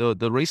looked like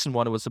the recent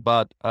one, it was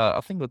about, I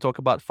think we'll talk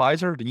about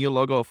Pfizer, the new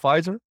logo of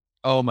Pfizer.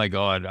 Oh my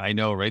God. I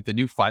know, right? The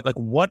new Pfizer, like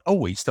what a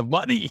waste of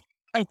money.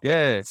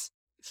 Yes.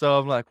 So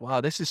I'm like,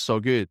 wow, this is so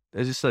good.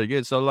 This is so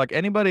good. So like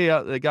anybody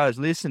the guys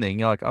listening,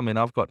 like, I mean,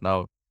 I've got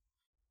no,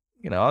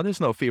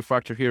 there's no fear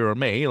factor here on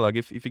me. Like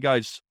if you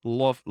guys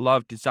love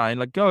design,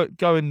 like go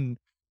and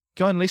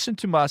listen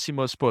to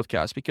Massimo's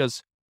podcast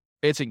because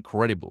it's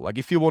incredible. Like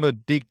if you want to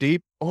dig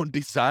deep on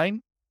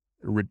design,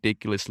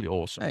 ridiculously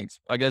awesome. Thanks.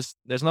 I guess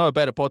there's no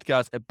better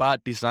podcast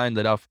about design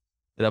that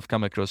I've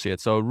come across yet.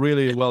 So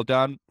really well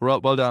done.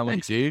 Well done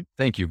with you.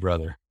 Thank you,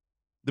 brother.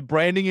 The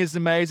branding is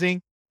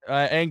amazing.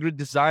 Angry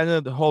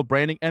designer, the whole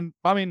branding, and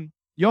I mean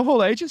your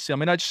whole agency. I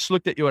mean, I just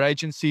looked at your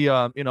agency,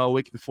 a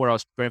week before I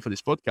was preparing for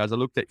this podcast. I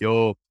looked at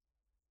your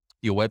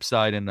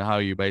website and how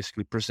you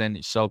basically present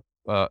yourself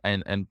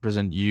and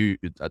present you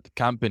at the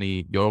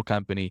company, your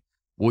company,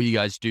 what you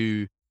guys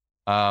do,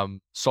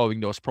 solving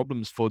those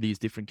problems for these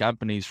different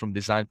companies from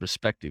design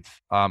perspective.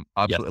 I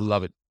absolutely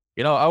love it.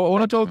 I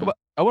want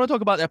to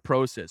talk about that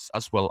process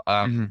as well.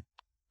 And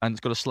it's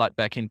going to slide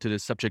back into the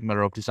subject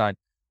matter of design.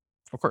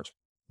 Of course.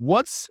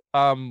 What's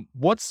the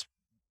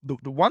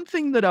one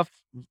thing that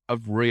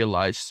I've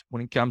realized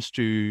when it comes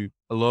to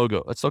a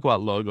logo? Let's talk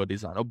about logo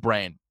design or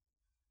brand.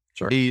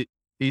 Sure.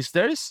 Is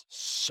there's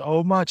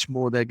so much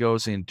more that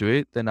goes into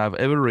it than I've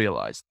ever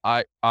realized.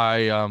 4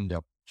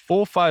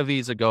 or 5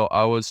 years ago,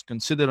 I was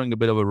considering a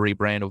bit of a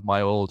rebrand of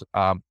my old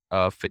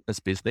fitness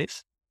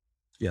business.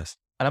 Yes.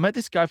 And I met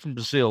this guy from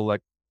Brazil,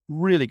 like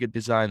really good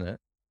designer.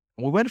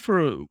 We went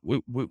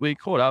we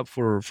caught up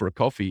for a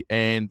coffee,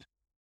 and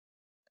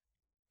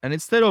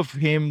instead of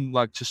him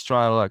like just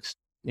trying to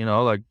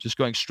like just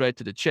going straight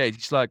to the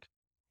chase,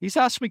 he's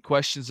asked me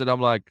questions that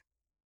I'm like,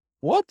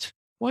 what?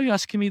 Why are you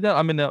asking me that?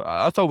 I mean,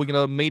 I thought we're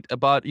gonna meet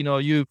about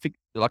you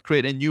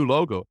create a new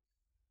logo.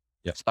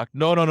 Yes. It's like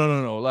no.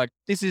 Like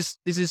this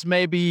is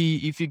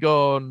maybe if you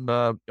go on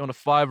a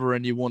Fiverr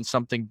and you want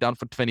something done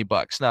for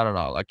 $20.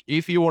 No. Like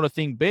if you want to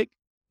think big,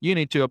 you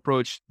need to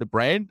approach the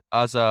brand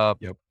as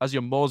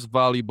your most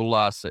valuable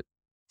asset.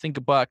 Think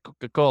about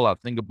Coca-Cola,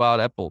 think about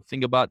Apple,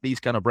 think about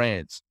these kind of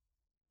brands.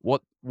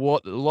 What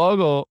the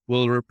logo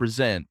will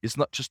represent is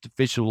not just the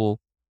visual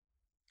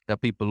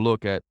that people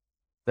look at.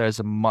 There's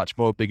a much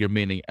more bigger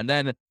meaning. And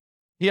then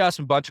he asked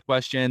me a bunch of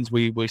questions.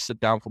 We sat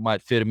down for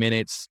about 30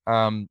 minutes.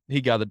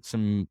 He gathered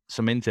some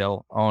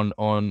intel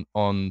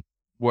on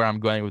where I'm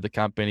going with the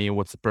company,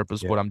 what's the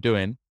purpose, what I'm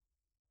doing.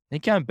 He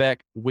came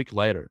back a week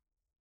later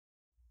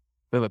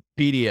with a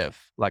PDF,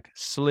 like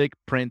slick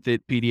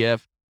printed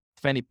PDF,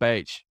 20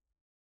 page.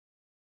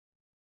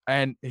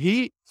 And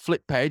he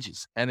flipped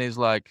pages and is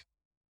like,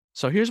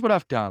 so here's what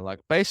I've done. Like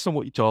based on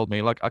what you told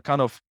me, like I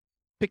kind of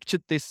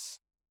pictured this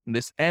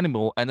this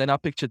animal, and then I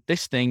pictured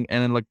this thing,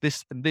 and then like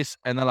this and this,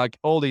 and then like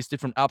all these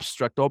different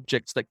abstract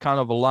objects that kind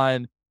of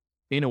align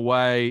in a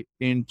way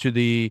into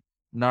the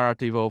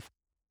narrative of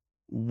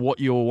what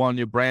you want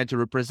your brand to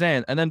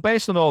represent. And then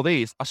based on all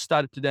these, I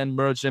started to then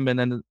merge them,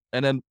 and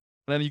then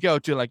you go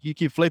to like, you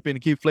keep flipping,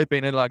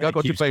 and like I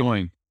got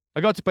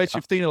to page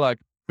 15, and like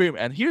boom,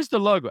 and here's the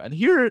logo, and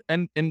here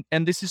and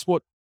this is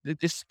what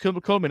this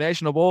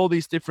culmination of all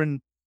these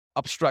different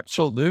abstract.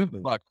 Absolutely.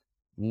 Like,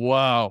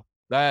 wow,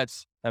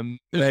 that's amazing.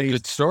 It's a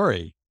good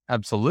story.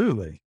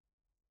 Absolutely.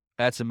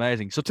 That's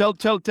amazing. So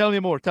tell me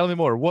more. Tell me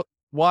more.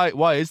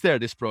 Why is there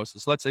this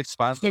process? Let's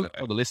expand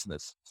for the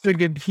listeners. So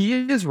again, he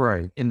is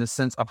right in the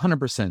sense of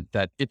 100%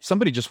 that if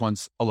somebody just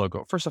wants a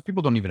logo, first off,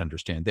 people don't even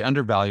understand. They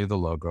undervalue the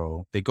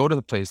logo. They go to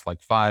the place like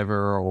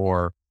Fiverr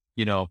or,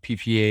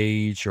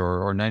 PPH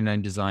or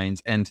 99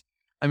 Designs. And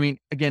I mean,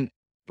 again,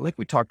 like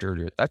we talked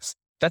earlier,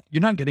 that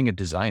you're not getting a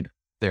designer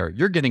there.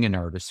 You're getting an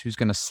artist who's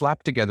going to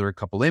slap together a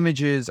couple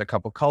images, a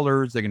couple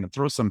colors. They're going to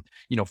throw some,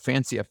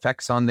 fancy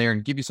effects on there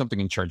and give you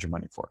something and charge you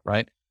money for it,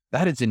 right?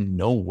 That is in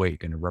no way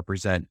going to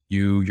represent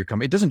you, your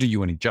company. It doesn't do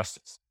you any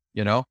justice,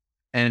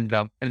 and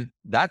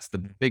that's the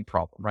big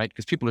problem, right?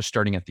 Because people are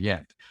starting at the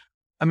end.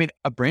 I mean,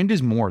 a brand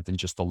is more than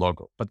just the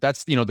logo, but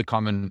that's, the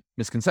common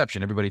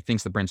misconception. Everybody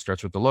thinks the brand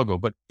starts with the logo,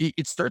 but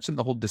it starts in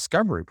the whole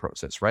discovery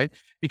process, right?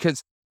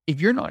 Because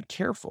if you're not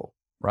careful,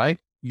 right,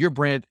 your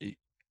brand,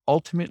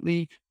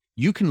 ultimately,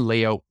 you can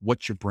lay out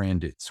what your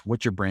brand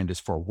is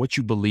for, what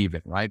you believe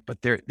in, right? But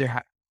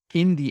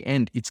in the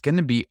end, it's going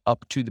to be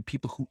up to the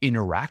people who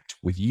interact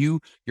with you,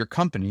 your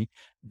company.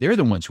 They're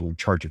the ones who are in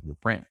charge of your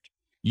brand.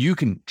 You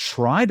can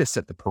try to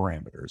set the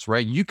parameters,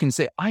 right? You can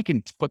say, I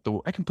can put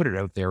it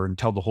out there and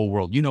tell the whole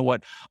world, you know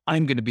what?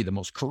 I'm going to be the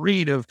most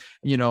creative,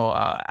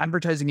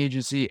 advertising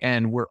agency,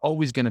 and we're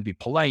always going to be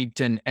polite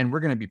and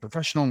we're going to be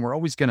professional, and we're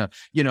always going to,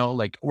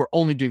 we're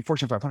only doing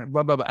Fortune 500,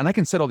 blah, blah, blah. And I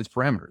can set all these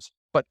parameters.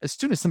 But as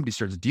soon as somebody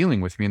starts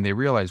dealing with me and they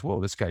realize,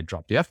 whoa, this guy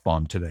dropped the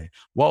F-bomb today.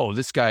 Whoa,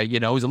 this guy,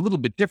 is a little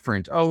bit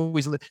different. Oh,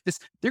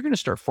 they're going to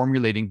start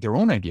formulating their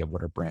own idea of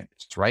what a brand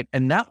is, right?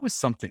 And that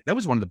was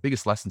one of the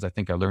biggest lessons I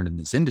think I learned in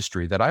this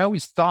industry, that I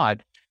always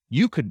thought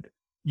you could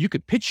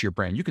pitch your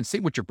brand. You can say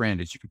what your brand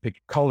is. You can pick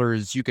your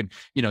colors. You can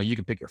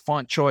pick your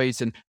font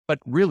choice. But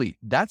really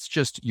that's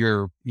just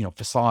your,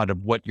 facade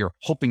of what you're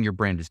hoping your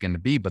brand is going to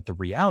be. But the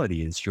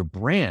reality is your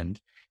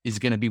brand is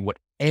going to be what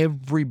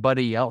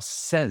everybody else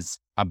says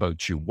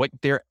about you, what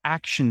their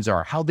actions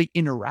are, how they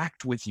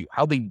interact with you,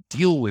 how they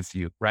deal with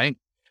you, right?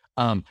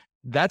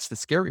 That's the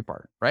scary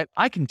part, right?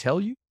 I can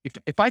tell you,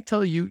 if I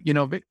tell you,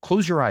 Vic,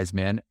 close your eyes,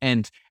 man,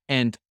 and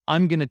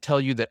I'm going to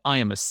tell you that I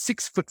am a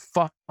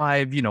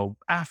 6'5",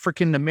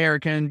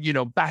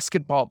 African-American,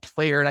 basketball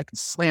player, and I can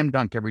slam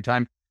dunk every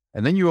time.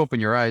 And then you open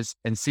your eyes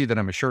and see that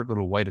I'm a short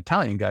little white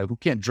Italian guy who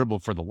can't dribble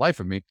for the life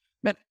of me.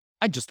 Man,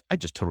 I just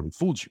totally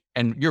fooled you.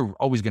 And you're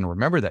always going to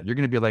remember that. You're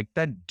going to be like,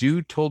 that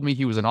dude told me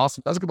he was an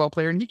awesome basketball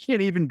player and he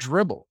can't even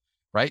dribble,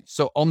 right?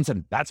 So all of a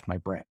sudden, that's my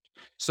brand.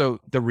 So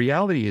the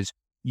reality is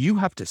you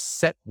have to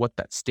set what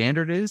that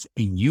standard is,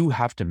 and you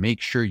have to make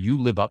sure you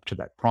live up to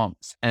that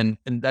promise. And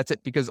that's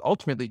it, because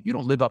ultimately you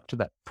don't live up to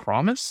that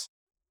promise,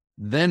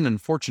 then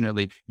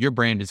unfortunately your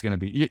brand it's going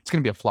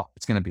to be a flop.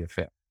 It's going to be a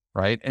fail,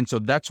 right? And so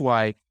that's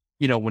why,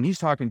 when he's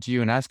talking to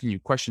you and asking you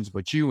questions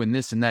about you and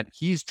this and that,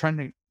 he's trying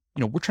to,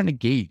 we're trying to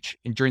gauge,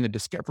 and during the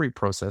discovery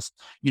process,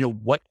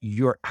 what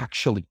you're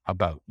actually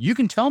about. You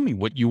can tell me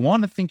what you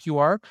want to think you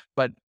are,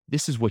 but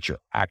this is what you're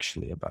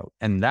actually about.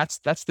 And that's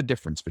the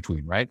difference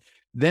between, right?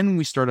 Then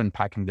we start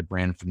unpacking the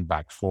brand from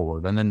back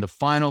forward. And then the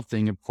final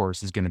thing, of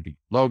course, is going to be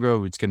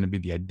logo. It's going to be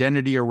the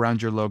identity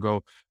around your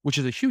logo, which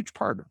is a huge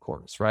part, of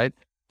course, right?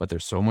 But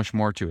there's so much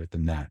more to it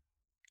than that.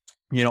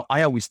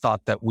 I always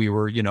thought that we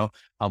were,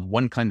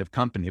 one kind of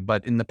company,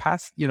 but in the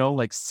past,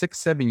 like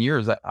 6-7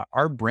 years,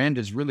 our brand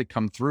has really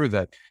come through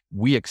that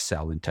we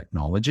excel in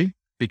technology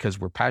because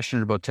we're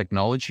passionate about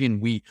technology, and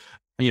we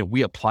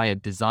apply a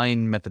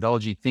design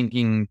methodology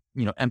thinking,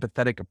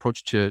 empathetic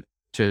approach to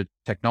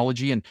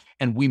technology,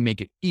 and we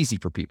make it easy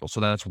for people. So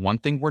that's one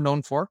thing we're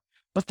known for.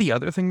 But the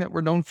other thing that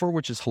we're known for,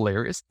 which is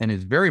hilarious and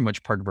is very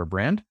much part of our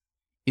brand,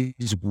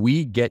 is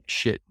we get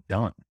shit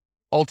done.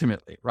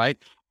 Ultimately, right?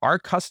 Our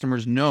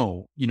customers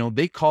know,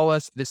 they call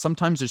us.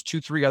 Sometimes there's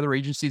 2-3 other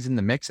agencies in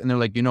the mix, and they're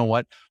like, you know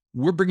what?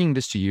 We're bringing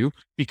this to you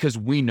because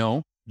we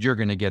know you're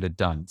going to get it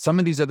done. Some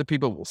of these other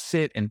people will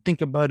sit and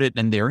think about it,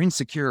 and they're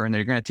insecure, and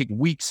they're going to take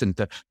weeks and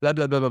blah,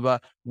 blah, blah, blah, blah.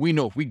 We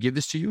know if we give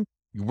this to you,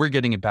 we're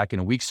getting it back in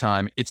a week's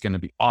time. It's going to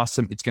be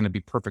awesome. It's going to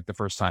be perfect the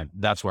first time.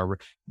 That's why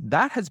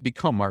that has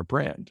become our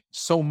brand,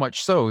 so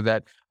much so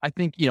that I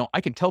think,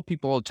 I can tell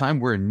people all the time,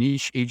 we're a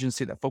niche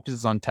agency that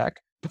focuses on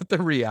tech. But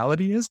the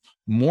reality is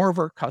more of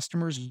our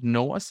customers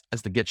know us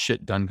as the get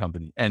shit done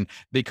company. And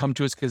they come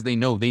to us because they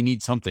know they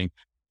need something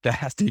that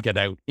has to get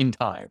out in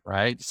time,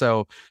 right?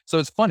 So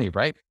it's funny,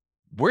 right?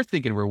 We're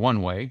thinking we're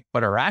one way,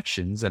 but our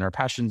actions and our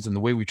passions and the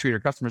way we treat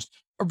our customers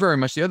are very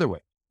much the other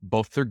way.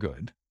 Both are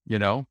good,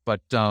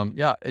 but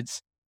yeah,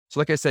 it's So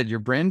like I said, your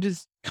brand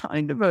is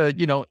kind of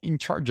in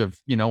charge of,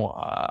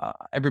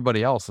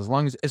 everybody else. As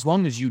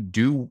long as you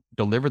do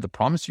deliver the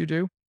promise you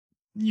do,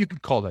 you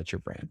could call that your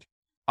brand.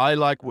 I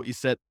like what you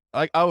said.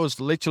 I was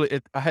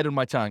literally ahead of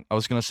my tongue. I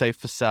was going to say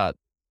facade.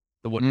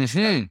 The word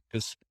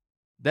because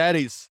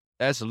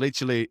that's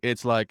literally,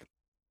 it's like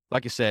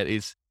you said,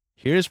 is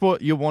here's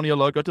what you want your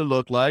logo to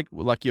look like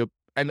your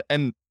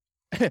and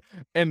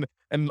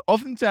and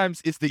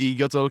oftentimes it's the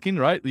ego talking,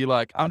 right? You're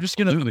like, I'm just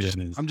gonna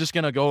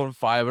go on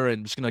Fiverr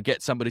and just gonna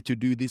get somebody to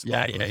do this.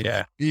 Yeah,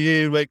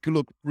 make it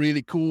look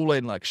really cool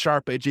and like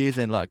sharp edges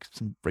and like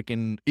some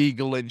freaking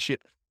eagle and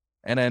shit.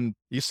 And then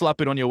you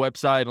slap it on your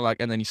website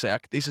and then you say,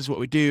 this is what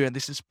we do, and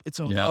it's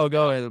a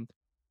logo.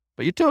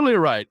 But you're totally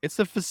right. It's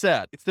the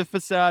facade.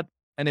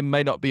 And it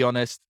may not be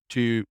honest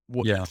to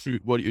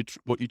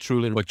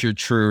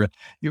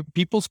your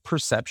people's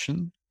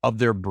perception of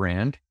their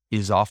brand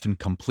is often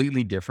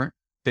completely different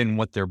than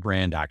what their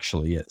brand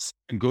actually is,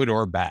 good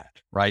or bad,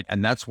 right?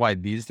 And that's why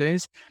these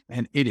days,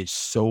 man, it is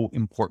so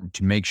important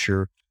to make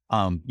sure,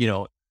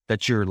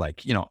 that you're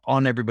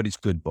on everybody's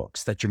good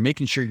books, that you're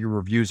making sure your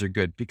reviews are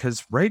good,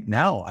 because right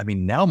now,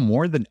 now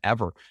more than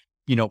ever,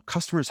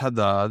 customers have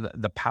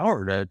the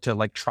power to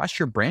like trust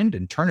your brand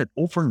and turn it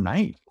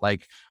overnight.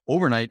 Like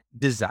overnight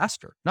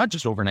disaster, not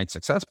just overnight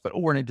success, but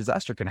overnight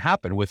disaster can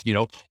happen with,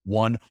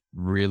 one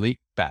really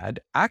bad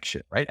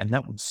action, right? And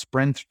that would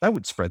spread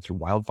through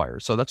wildfire.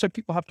 So that's why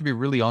people have to be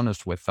really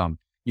honest with,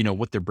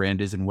 what their brand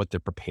is and what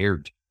they're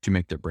prepared to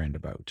make their brand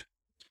about.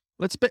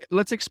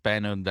 Let's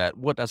expand on that.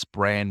 What does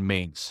brand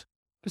means?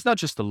 It's not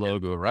just the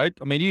logo, right?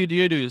 You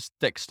do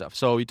tech stuff.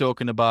 So you're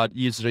talking about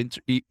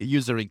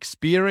user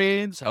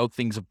experience, how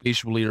things are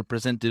visually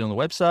represented on the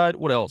website.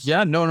 What else?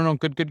 Yeah, no.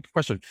 Good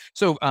question.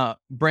 So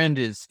brand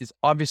is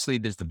obviously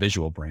there's the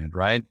visual brand,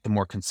 right? The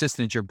more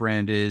consistent your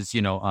brand is,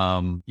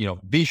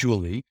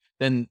 visually,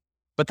 then,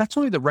 but that's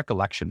only the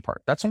recollection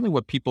part. That's only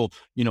what people,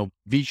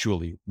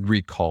 visually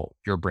recall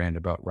your brand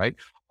about, right?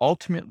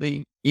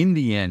 Ultimately, in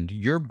the end,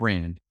 your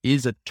brand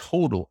is a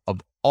total of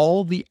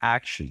all the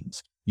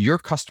actions your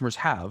customers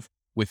have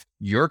with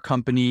your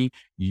company,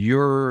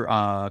 your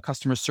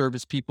customer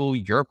service people,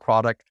 your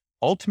product.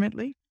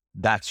 Ultimately,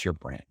 that's your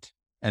brand.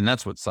 And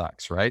that's what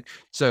sucks, right?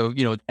 So,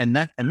 and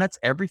that's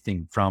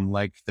everything from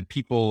like the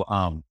people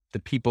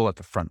at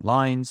the front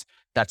lines.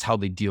 That's how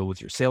they deal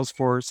with your sales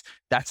force.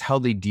 That's how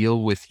they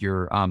deal with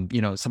your,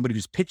 somebody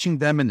who's pitching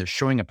them and they're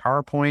showing a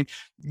PowerPoint.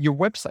 Your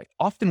website.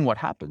 Often what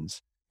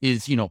happens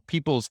is,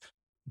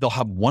 they'll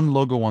have one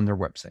logo on their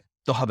website.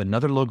 They'll have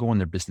another logo on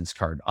their business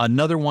card,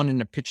 another one in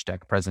a pitch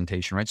deck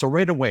presentation, right? So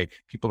right away,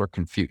 people are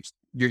confused.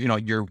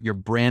 Your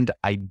brand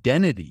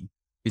identity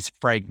is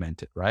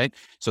fragmented, right?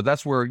 So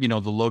that's where, the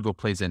logo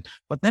plays in.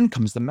 But then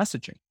comes the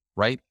messaging,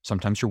 right?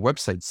 Sometimes your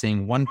website's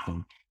saying one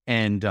thing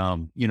and,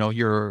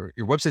 your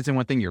website's saying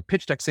one thing, your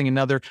pitch deck's saying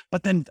another,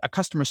 but then a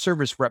customer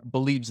service rep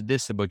believes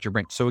this about your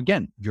brand. So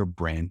again, your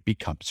brand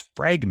becomes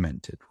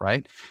fragmented,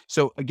 right?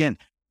 So again,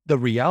 the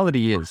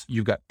reality is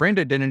you've got brand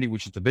identity,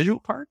 which is the visual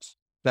parts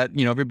that,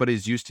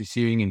 everybody's used to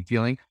seeing and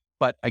feeling.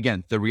 But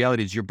again, the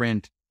reality is your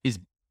brand is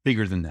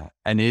bigger than that.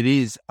 And it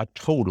is a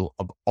total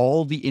of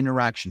all the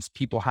interactions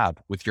people have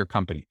with your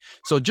company.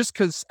 So just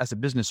because as a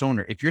business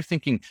owner, if you're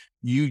thinking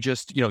you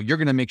just, you're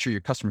going to make sure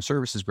your customer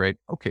service is great.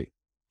 Okay.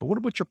 But what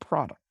about your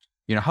product?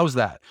 How's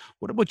that?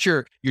 What about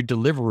your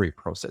delivery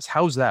process?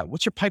 How's that?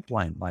 What's your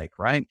pipeline like,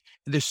 right?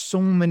 There's so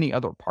many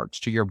other parts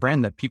to your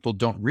brand that people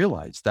don't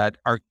realize that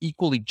are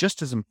equally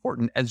just as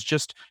important as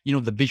just,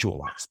 the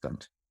visual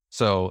aspect.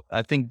 So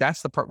I think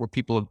that's the part where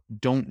people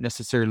don't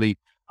necessarily,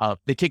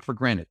 they take for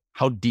granted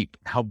how deep,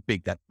 how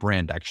big that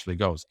brand actually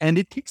goes. And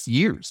it takes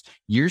years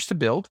to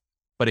build,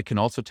 but it can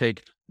also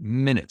take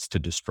minutes to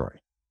destroy.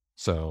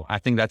 So I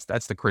think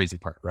that's the crazy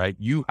part, right?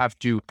 You have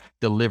to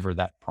deliver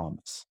that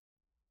promise.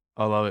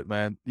 I love it,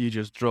 man. You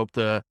just dropped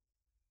I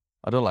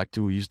don't like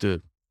to use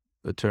the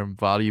term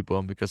value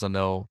bomb because I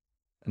know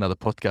another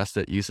podcast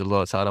that uses a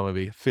lot, so I don't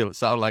maybe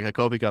sound like a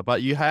copycat,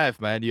 but you have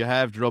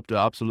dropped the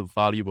absolute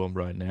value bomb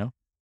right now.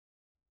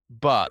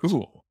 But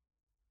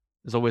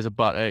there's always a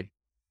but, eh?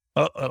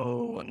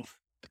 Uh-oh.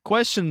 The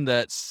question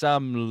that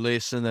some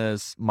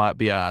listeners might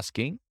be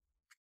asking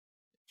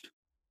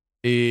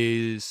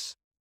is,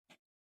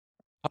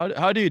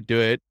 how do you do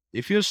it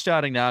if you're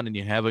starting out and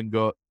you haven't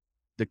got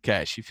the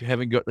cash, if you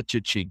haven't got the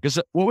cha-ching? Because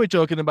what we're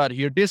talking about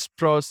here, this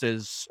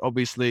process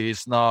obviously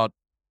is not,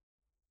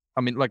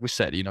 like we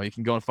said, you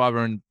can go on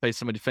Fiverr and pay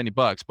somebody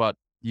 $20, but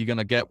you're going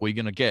to get what you're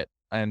going to get.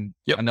 And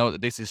yep. I know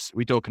that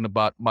we're talking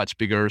about much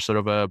bigger sort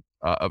of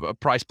a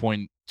price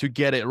point to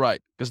get it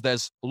right, because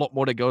there's a lot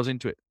more that goes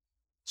into it.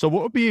 So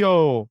what would be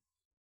your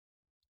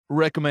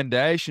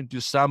recommendation to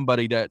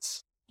somebody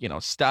that's,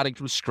 starting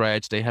from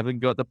scratch? They haven't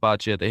got the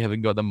budget. They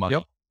haven't got the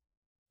money.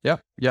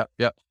 Yep.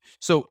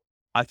 So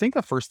I think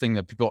the first thing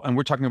that people, and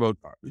we're talking about,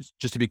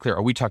 just to be clear,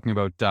 are we talking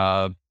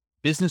about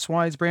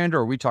business-wise brand,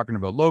 or are we talking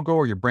about logo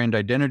or your brand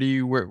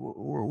identity? Where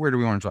do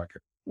we want to talk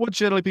here? What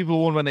generally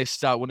people want when they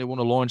want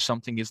to launch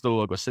something is the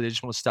logo. So they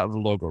just want to start with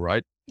the logo,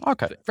 right?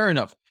 Okay, fair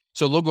enough.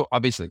 So logo,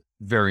 obviously,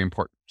 very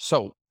important.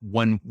 So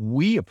when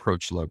we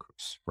approach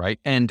logos, right,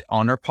 and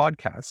on our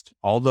podcast,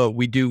 although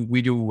we do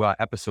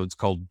episodes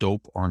called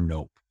Dope or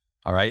Nope,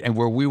 all right, and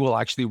where we will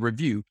actually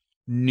review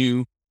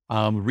new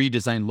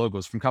redesigned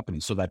logos from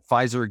companies. So that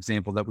Pfizer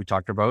example that we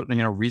talked about,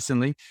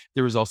 recently,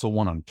 there was also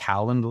one on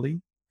Calendly,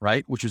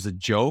 right, which was a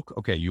joke.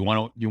 Okay,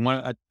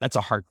 that's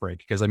a heartbreak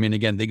because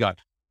again, they got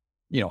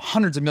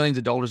hundreds of millions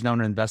of dollars now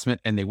in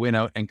investment, and they went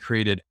out and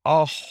created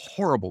a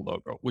horrible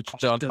logo, which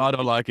I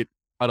don't like it.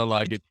 I don't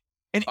like it.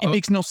 And it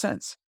makes no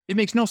sense. It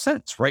makes no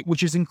sense, right?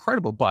 Which is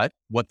incredible. But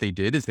what they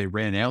did is they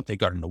ran out, they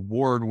got an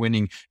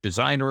award-winning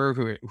designer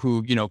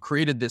who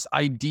created this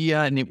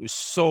idea, and it was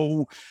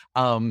so,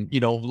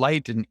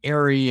 light and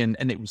airy, and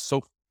it was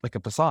so like a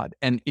facade,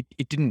 and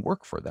it didn't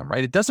work for them,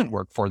 right? It doesn't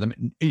work for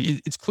them.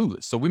 It's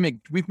clueless. So we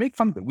make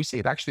fun of it. We say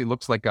it actually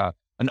looks like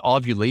an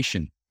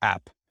ovulation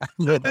app.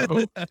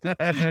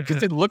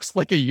 Because it looks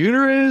like a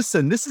uterus,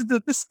 and this is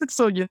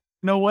so you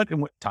know what?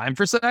 And time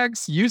for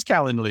sex? Use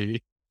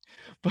Calendly.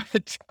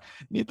 But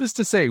needless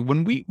to say,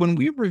 when we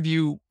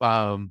review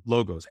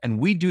logos, and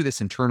we do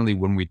this internally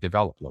when we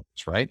develop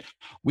logos, right?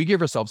 We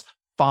give ourselves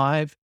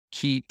 5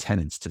 key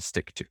tenets to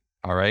stick to.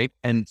 All right.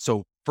 And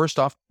so first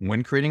off,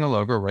 when creating a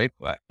logo, right,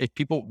 if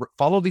people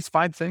follow these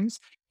 5 things,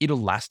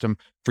 it'll last them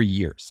for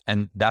years.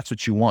 And that's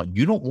what you want.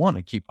 You don't want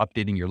to keep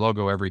updating your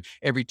logo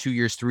every 2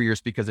 years, 3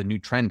 years, because a new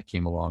trend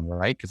came along,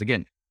 right? Because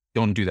again,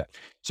 don't do that.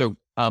 So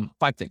 5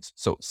 things.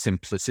 So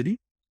simplicity,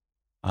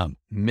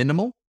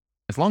 minimal.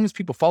 As long as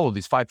people follow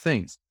these 5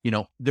 things,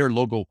 their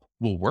logo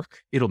will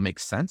work. It'll make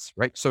sense,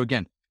 right? So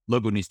again,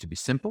 logo needs to be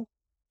simple.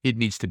 It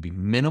needs to be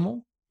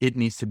minimal. It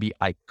needs to be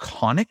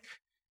iconic.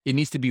 It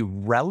needs to be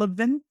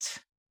relevant,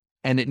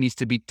 and it needs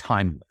to be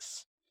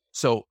timeless.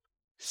 So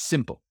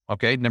simple.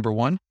 Okay. Number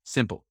 1,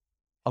 simple.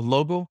 A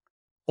logo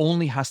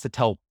only has to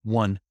tell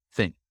one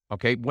thing.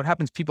 Okay. What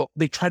happens? People,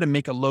 they try to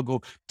make a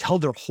logo tell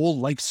their whole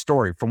life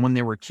story from when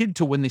they were a kid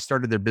to when they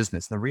started their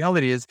business. The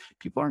reality is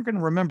people aren't going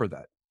to remember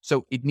that.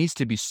 So it needs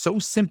to be so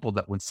simple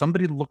that when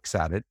somebody looks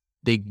at it,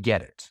 they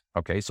get it.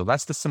 Okay. So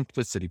that's the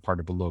simplicity part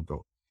of a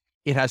logo.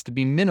 It has to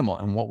be minimal.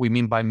 And what we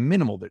mean by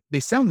minimal, they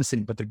sound the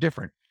same, but they're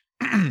different.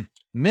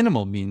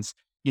 Minimal means,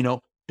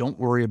 don't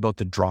worry about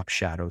the drop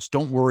shadows.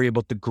 Don't worry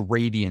about the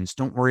gradients.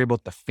 Don't worry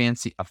about the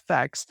fancy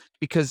effects,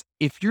 because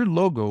if your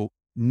logo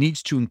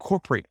needs to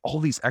incorporate all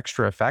these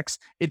extra effects,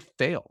 it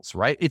fails,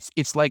 right?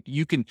 It's like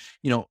you can,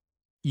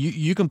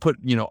 you can put,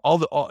 you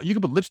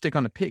can put lipstick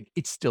on a pig.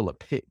 It's still a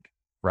pig,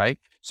 right?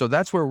 So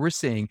that's where we're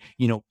saying,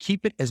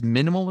 keep it as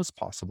minimal as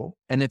possible.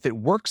 And if it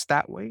works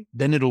that way,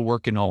 then it'll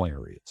work in all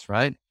areas,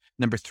 right?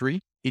 Number 3,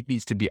 it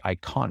needs to be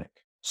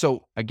iconic.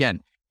 So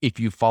again, if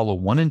you follow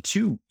 1 and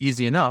 2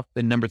 easy enough,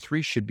 then number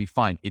 3 should be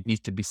fine. It needs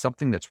to be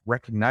something that's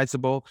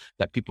recognizable,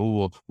 that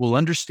people will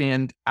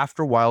understand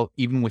after a while,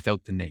 even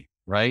without the name,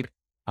 right?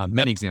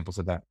 Many examples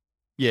of that.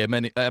 Yeah,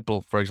 many.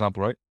 Apple, for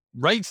example, right?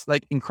 Right,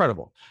 like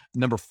incredible.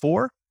 Number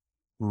 4,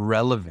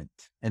 relevant,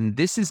 and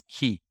this is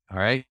key. All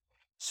right,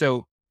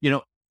 so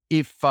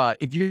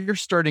if you're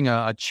starting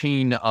a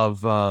chain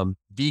of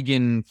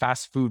vegan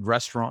fast food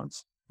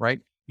restaurants, right?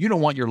 You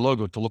don't want your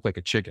logo to look like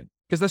a chicken,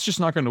 because that's just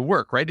not going to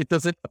work, right? It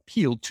doesn't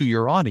appeal to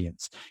your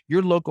audience.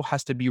 Your logo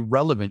has to be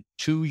relevant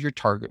to your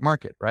target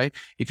market, right?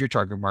 If your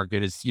target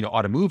market is,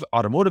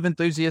 automotive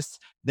enthusiasts,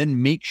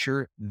 then make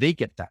sure they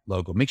get that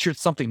logo. Make sure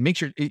it's something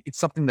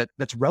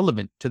that's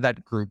relevant to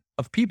that group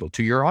of people,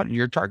 to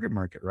your target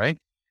market, right?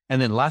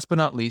 And then last but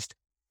not least,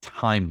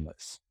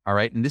 timeless. All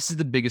right. And this is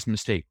the biggest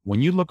mistake.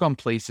 When you look on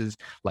places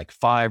like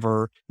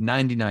Fiverr,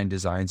 99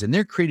 Designs, and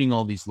they're creating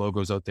all these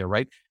logos out there,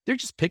 right? They're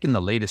just picking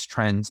the latest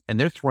trends and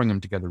they're throwing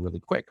them together really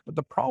quick. But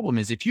the problem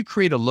is, if you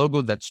create a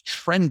logo that's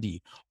trendy,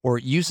 or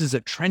it uses a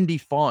trendy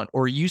font,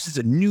 or it uses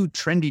a new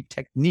trendy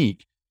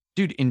technique,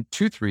 dude, in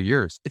 2-3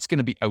 years, it's going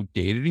to be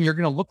outdated, and you're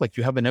going to look like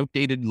you have an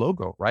outdated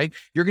logo, right?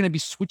 You're going to be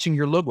switching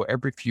your logo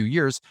every few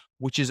years,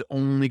 which is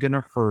only going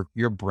to hurt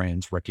your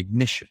brand's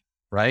recognition,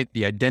 right?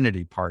 The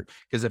identity part.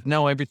 Because if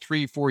now every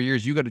 3-4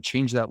 years, you got to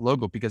change that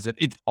logo because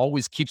it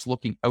always keeps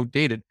looking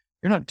outdated,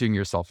 you're not doing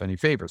yourself any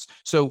favors.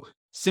 So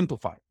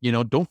simplify,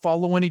 don't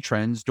follow any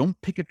trends. Don't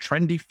pick a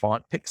trendy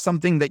font. Pick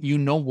something that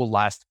will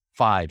last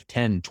 5,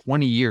 10,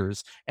 20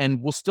 years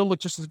and will still look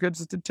just as good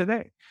as it did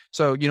today.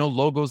 So,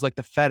 logos like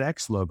the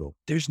FedEx logo,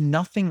 there's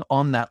nothing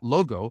on that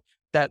logo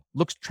that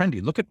looks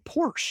trendy. Look at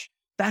Porsche.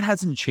 That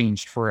hasn't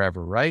changed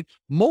forever, right?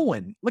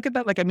 Moen, look at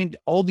that.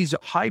 All these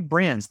high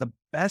brands, the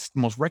best,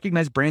 most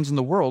recognized brands in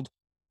the world,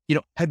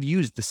 have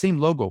used the same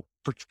logo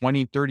for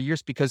 20, 30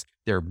 years because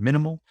they're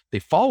minimal. They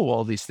follow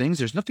all these things.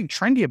 There's nothing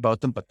trendy about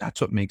them, but that's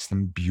what makes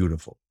them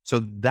beautiful. So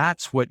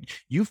that's what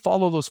you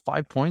follow, those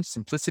 5 points: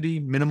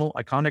 simplicity, minimal,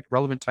 iconic,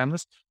 relevant,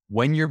 timeless.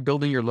 When you're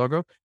building your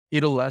logo,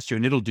 it'll last you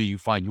and it'll do you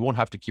fine. You won't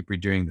have to keep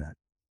redoing that.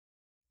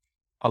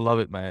 I love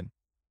it, man.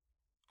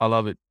 I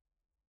love it.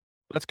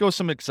 Let's go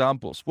some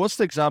examples. What's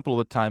the example of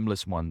a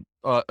timeless one?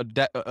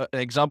 An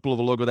example of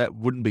a logo that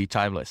wouldn't be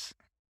timeless.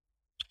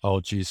 Oh,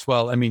 geez.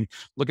 Well,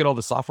 look at all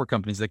the software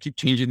companies that keep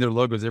changing their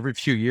logos every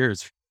few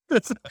years.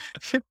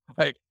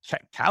 Like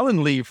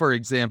Calendly, for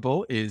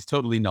example, is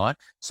totally not.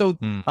 So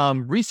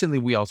recently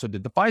we also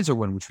did the Pfizer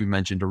one, which we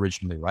mentioned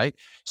originally, right?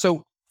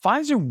 So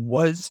Pfizer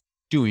was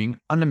doing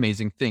an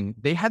amazing thing.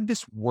 They had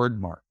this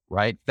word mark,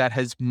 right? That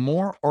has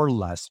more or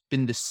less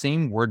been the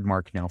same word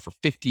mark now for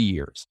 50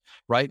 years,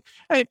 right?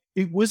 And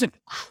it wasn't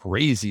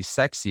crazy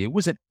sexy. It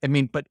wasn't,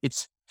 but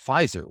it's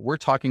Pfizer. We're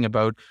talking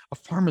about a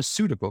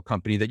pharmaceutical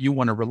company that you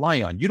want to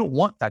rely on. You don't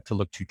want that to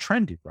look too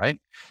trendy, right?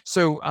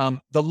 So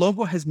the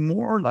logo has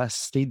more or less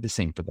stayed the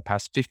same for the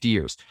past 50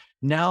 years.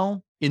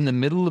 Now, in the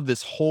middle of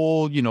this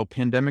whole,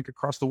 pandemic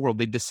across the world,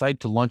 they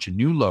decide to launch a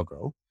new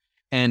logo,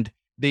 and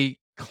they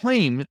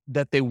claim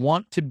that they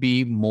want to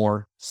be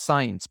more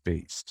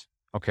science-based.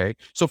 Okay.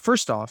 So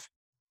first off,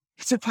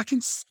 it's a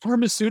fucking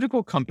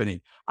pharmaceutical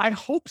company. I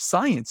hope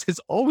science has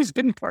always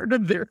been part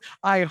of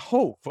I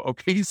hope.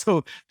 Okay.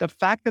 So the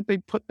fact that they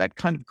put that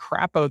kind of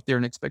crap out there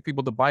and expect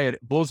people to buy it,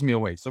 it blows me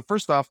away. So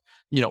first off,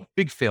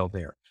 big fail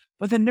there.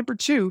 But then number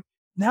two,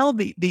 now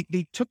they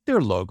took their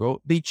logo,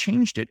 they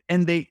changed it,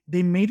 and they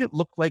made it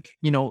look like,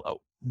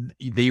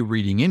 they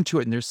reading into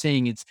it, and they're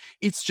saying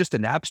it's just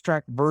an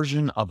abstract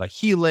version of a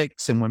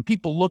helix. And when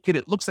people look at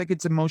it, it looks like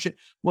it's emotion.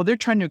 Well, they're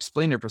trying to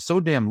explain it for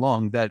so damn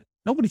long that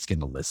nobody's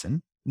going to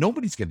listen.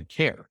 Nobody's going to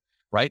care.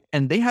 Right.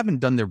 And they haven't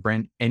done their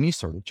brand any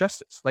sort of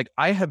justice. Like,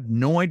 I have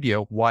no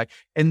idea why.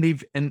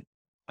 And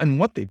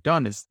what they've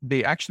done is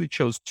they actually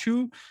chose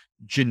two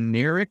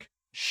generic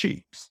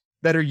shapes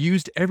that are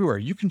used everywhere.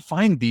 You can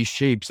find these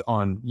shapes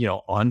on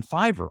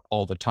Fiverr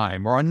all the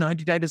time, or on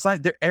 99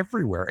 Design. They're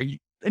everywhere.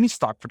 Any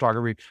stock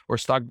photography or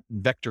stock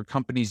vector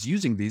companies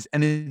using these.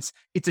 And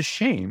it's a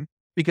shame,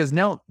 because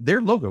now their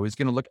logo is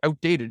going to look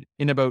outdated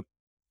in about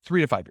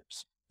 3 to 5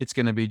 years. It's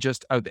going to be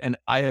just out. And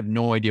I have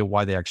no idea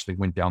why they actually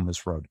went down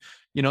this road.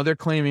 They're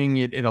claiming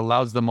it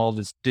allows them all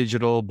this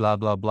digital, blah,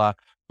 blah, blah.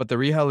 But the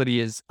reality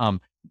is,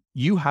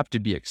 you have to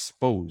be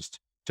exposed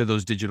to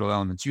those digital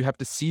elements. You have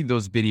to see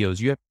those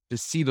videos. You have to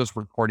see those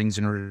recordings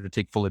in order to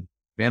take full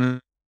advantage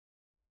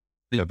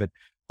of it.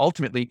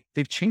 Ultimately,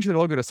 they've changed their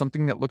logo to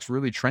something that looks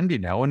really trendy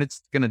now, and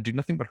it's going to do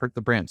nothing but hurt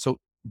the brand. So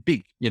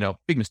big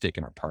mistake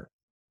in our part.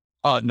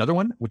 Another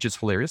one, which is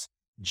hilarious,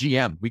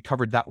 GM. We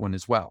covered that one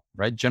as well,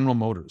 right? General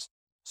Motors.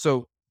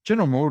 So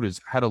General Motors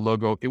had a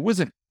logo. It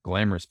wasn't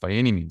glamorous by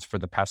any means for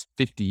the past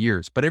 50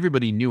 years, but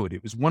everybody knew it.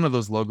 It was one of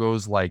those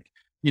logos like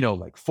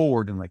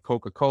Ford and like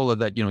Coca-Cola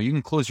that, you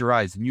can close your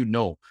eyes and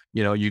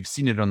you've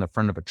seen it on the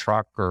front of a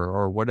truck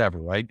or whatever,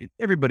 right?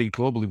 Everybody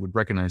globally would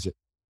recognize it.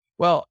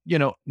 Well,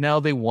 now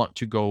they want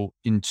to go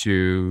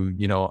into,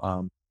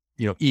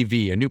 EV,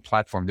 a new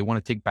platform. They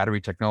want to take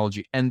battery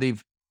technology, and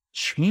they've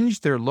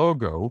changed their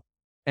logo,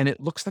 and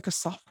it looks like a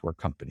software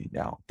company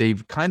now.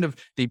 They've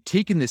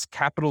taken this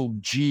capital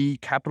G,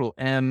 capital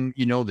M,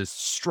 this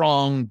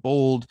strong,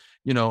 bold,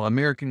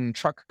 American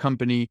truck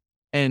company,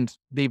 and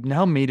they've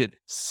now made it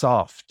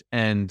soft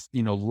and,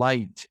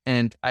 light.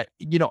 And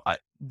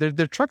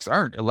their trucks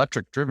aren't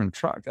electric driven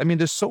trucks.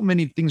 There's so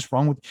many things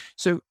wrong with.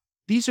 So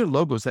these are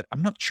logos that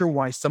I'm not sure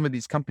why some of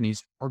these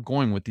companies are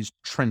going with these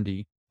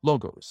trendy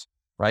logos,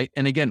 right?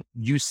 And again,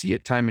 you see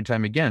it time and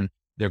time again.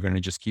 They're going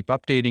to just keep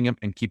updating them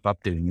and keep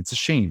updating. It's a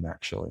shame,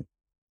 actually.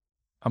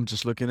 I'm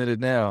just looking at it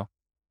now.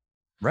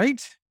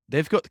 Right?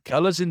 They've got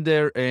colors in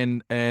there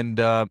and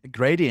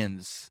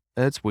gradients.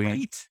 That's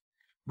weird.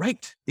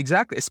 Right.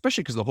 Exactly.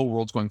 Especially because the whole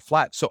world's going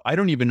flat. So I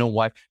don't even know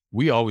why.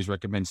 We always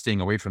recommend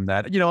staying away from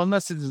that,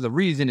 unless there's a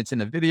reason it's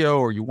in a video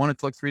or you want it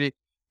to look 3D,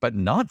 but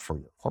not for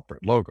your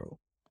corporate logo.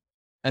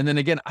 And then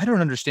again, I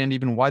don't understand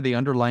even why they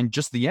underlined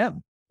just the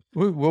M.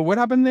 Well, what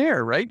happened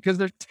there, right? Because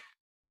they're...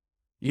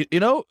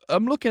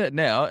 I'm looking at it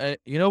now, and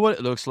you know what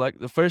it looks like?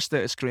 The first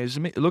thing that screams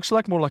at me, it looks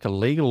like more like a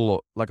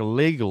logo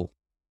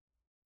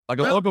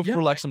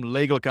for like some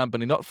legal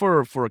company, not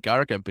for a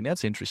car company.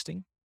 That's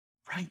interesting.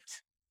 Right.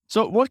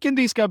 So what can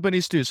these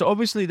companies do? So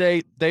obviously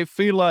they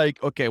feel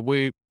like, okay,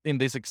 in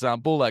this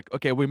example, like,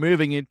 okay, we're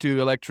moving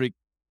into electric,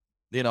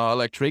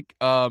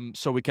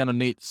 so we kind of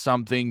need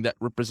something that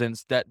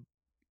represents that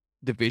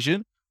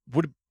division.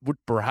 Would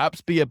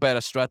perhaps be a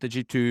better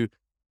strategy to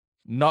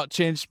not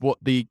change what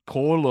the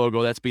core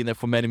logo that's been there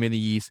for many, many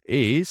years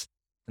is,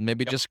 and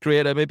maybe just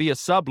create a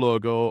sub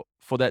logo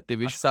for that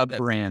division. A sub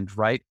brand,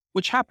 right?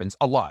 Which happens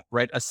a lot,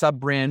 right? A sub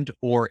brand,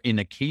 or in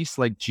a case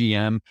like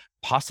GM,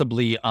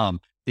 possibly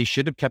they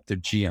should have kept their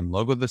GM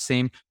logo the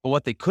same, but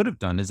what they could have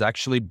done is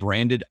actually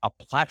branded a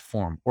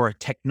platform or a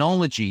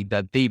technology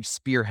that they've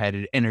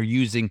spearheaded and are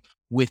using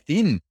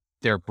within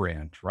their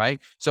brand, right?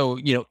 So,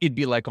 it'd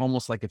be like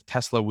almost like if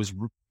Tesla was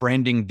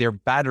branding their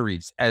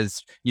batteries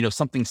as,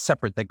 something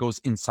separate that goes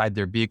inside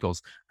their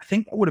vehicles. I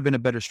think that would have been a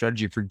better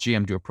strategy for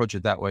GM to approach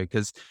it that way,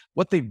 because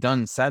what they've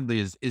done, sadly,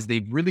 is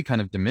they've really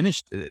kind of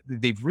diminished,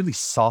 they've really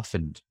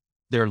softened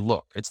their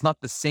look. It's not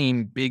the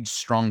same big,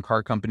 strong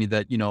car company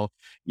that,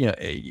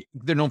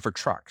 they're known for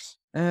trucks.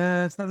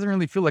 It doesn't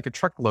really feel like a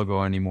truck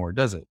logo anymore,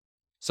 does it?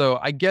 So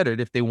I get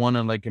it if they want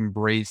to like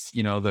embrace,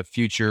 the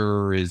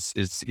future is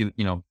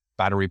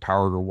battery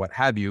powered or what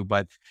have you.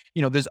 But,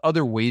 there's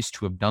other ways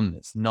to have done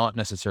this, not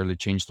necessarily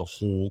change the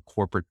whole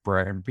corporate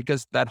brand,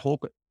 because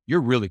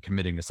you're really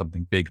committing to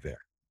something big there,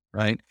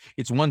 right?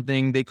 It's one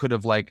thing they could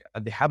have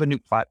they have a new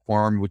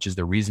platform, which is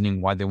the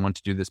reasoning why they want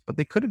to do this, but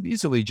they could have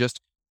easily just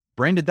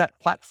branded that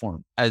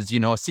platform as,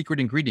 a secret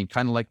ingredient,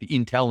 kind of like the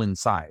Intel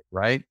inside,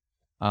 right?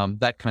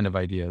 That kind of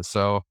idea.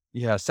 So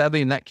yeah,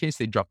 sadly in that case,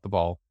 they dropped the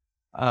ball.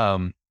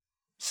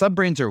 Sub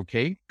brands are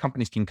okay.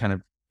 Companies can kind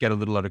of get a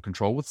little out of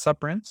control with sub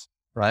brands,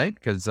 right?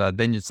 Because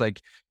then it's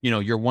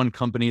you're one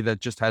company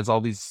that just has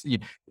all these,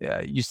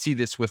 you see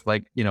this with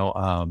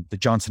the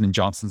Johnson and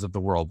Johnsons of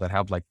the world that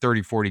have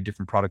 30, 40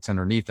 different products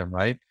underneath them,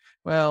 right?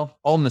 Well,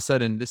 all of a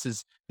sudden this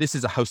is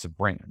a house of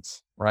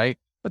brands, right?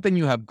 But then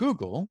you have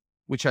Google,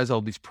 which has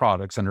all these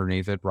products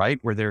underneath it, right?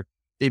 Where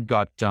they've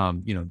got,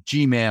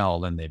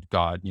 Gmail, and they've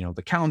got,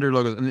 the calendar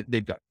logo, and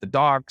they've got the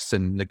Docs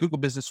and the Google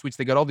Business Suites.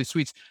 They got all these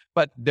suites,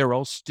 but they're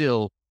all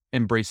still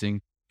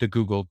embracing the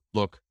Google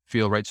look,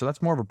 feel, right? So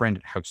that's more of a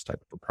branded house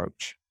type of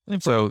approach.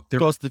 And so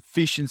cost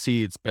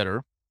efficiency, it's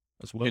better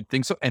as well. I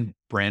think so. And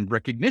brand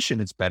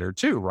recognition, it's better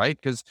too, right?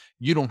 Because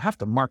you don't have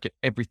to market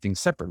everything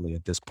separately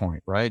at this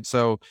point, right?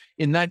 So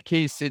in that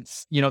case,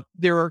 it's,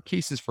 there are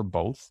cases for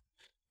both,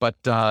 but,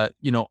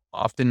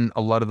 often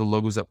a lot of the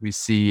logos that we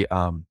see,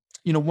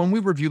 when we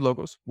review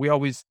logos, we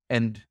always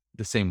end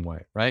the same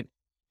way, right?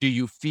 Do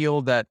you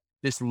feel that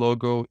this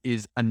logo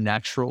is a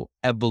natural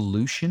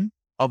evolution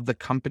of the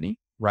company,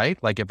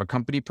 right? Like if a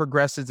company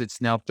progresses,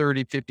 it's now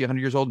 30, 50, 100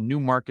 years old, new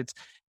markets.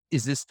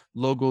 Is this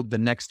logo the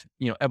next,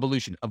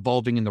 evolution,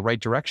 evolving in the right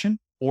direction?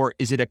 Or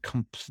is it a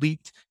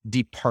complete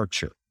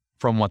departure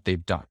from what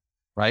they've done,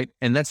 right?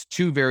 And that's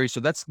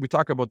we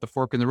talk about the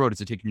fork in the road.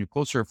 Is it taking you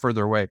closer or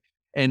further away?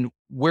 And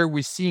where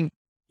we're seeing,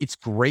 it's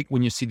great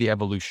when you see the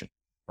evolution,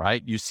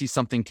 right? You see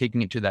something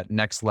taking it to that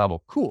next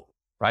level. Cool,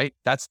 right?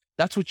 That's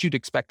what you'd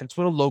expect. That's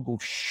what a logo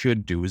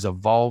should do, is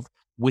evolve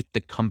with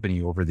the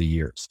company over the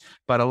years.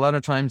 But a lot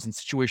of times in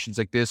situations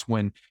like this,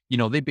 when,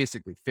 they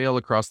basically fail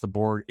across the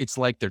board, it's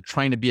like they're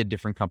trying to be a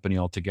different company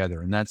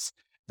altogether. And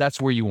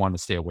that's where you want to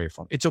stay away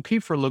from. It's okay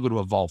for a logo to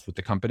evolve with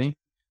the company.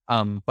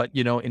 But,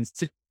 in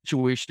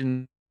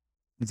situations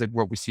like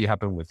what we see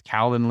happen with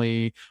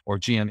Calendly or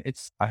GM,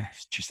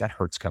 that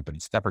hurts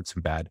companies. That hurts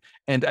them bad.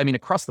 And I mean,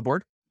 across the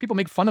board, people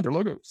make fun of their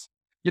logos.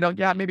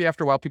 Maybe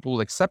after a while people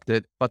will accept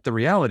it, but the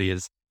reality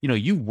is,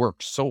 you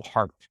work so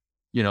hard,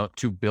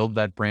 to build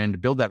that brand, to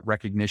build that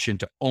recognition,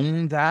 to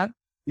own that.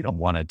 You don't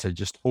want it to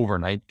just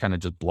overnight kind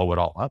of just blow it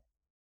all up.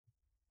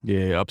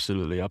 Yeah,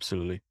 absolutely.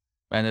 Absolutely.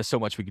 And there's so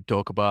much we could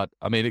talk about.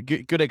 I mean, a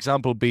good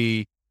example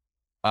be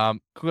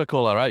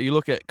Coca-Cola, right? You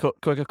look at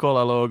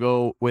Coca-Cola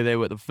logo where they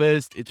were, the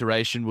first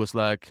iteration was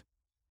it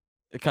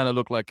kind of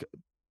looked like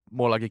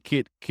more like a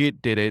kid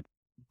did it,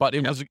 but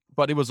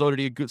it was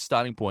already a good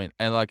starting point,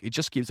 and it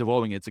just keeps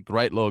evolving. It's a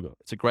great logo.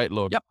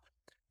 Yep.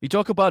 You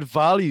talk about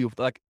value,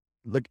 like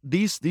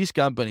these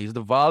companies,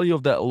 the value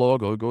of that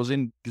logo goes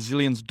in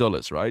gazillions of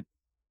dollars, right?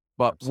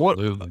 But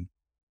Absolutely.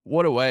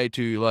 what a way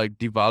to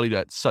devalue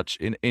that such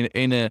in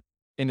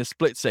a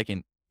split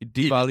second.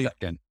 Devalue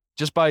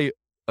just by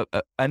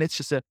and it's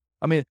just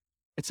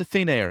it's a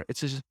thin air.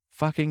 It's just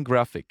fucking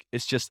graphic.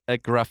 It's just a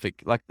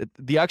graphic. Like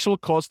the actual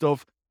cost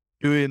of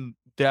doing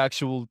the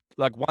actual,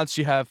 once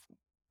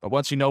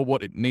you know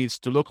what it needs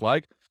to look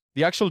like,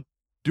 the actual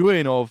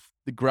doing of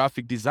the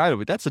graphic design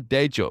of it, that's a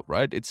day job,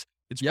 right? It's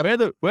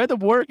where the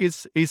work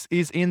is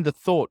in the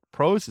thought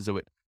process of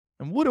it.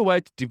 And what a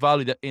way to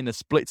devalue that in a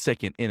split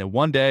second, in a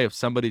one day of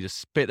somebody just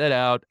spit that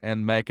out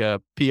and make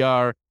a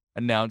PR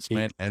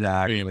announcement.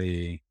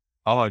 Exactly.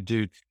 Oh,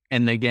 dude.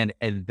 And again,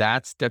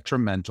 that's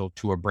detrimental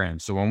to a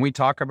brand. So when we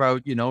talk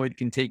about, it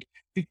can take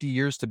 50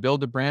 years to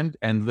build a brand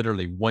and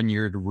literally 1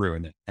 year to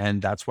ruin it.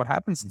 And that's what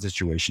happens in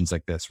situations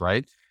like this,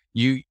 right?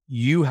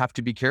 You have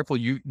to be careful.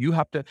 You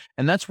have to,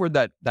 and that's where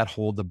that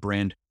whole, the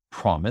brand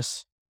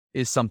promise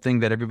is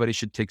something that everybody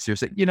should take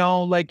seriously.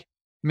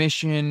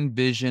 Mission,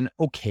 vision.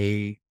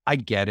 Okay. I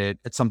get it.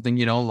 It's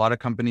something, a lot of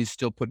companies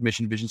still put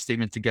mission, vision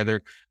statements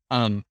together.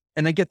 And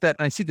I get that.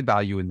 And I see the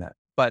value in that.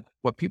 But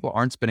what people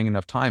aren't spending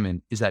enough time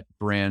in is that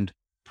brand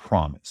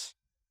promise.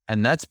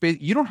 And that's,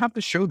 you don't have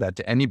to show that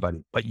to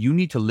anybody, but you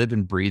need to live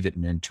and breathe it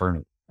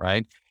internally,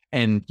 right?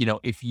 And,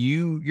 if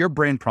your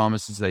brand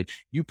promise is that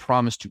you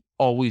promise to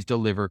always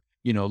deliver,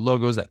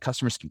 logos that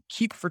customers can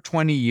keep for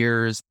 20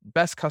 years,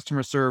 best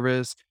customer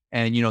service,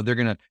 and, they're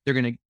going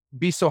to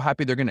be so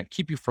happy, they're going to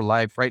keep you for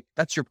life, right?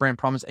 That's your brand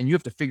promise. And you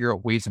have to figure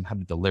out ways on how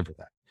to deliver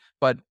that.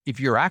 But if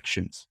your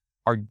actions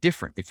are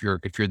different, if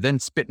you're then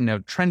spitting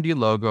out trendy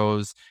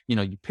logos,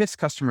 you piss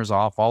customers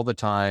off all the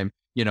time,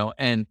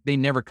 and they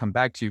never come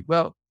back to you,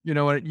 well, you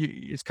know what,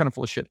 it's kind of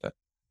full of shit then,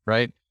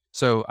 right?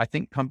 So I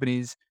think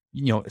companies,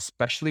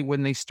 especially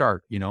when they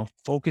start,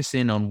 focus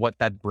in on what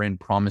that brand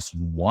promise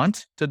you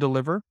want to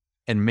deliver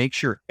and make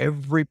sure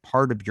every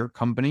part of your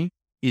company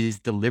is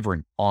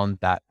delivering on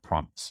that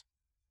promise,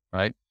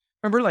 right?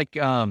 Remember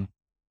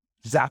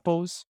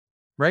Zappos,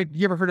 right?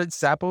 You ever heard of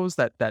Zappos,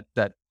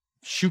 that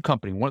shoe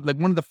company, one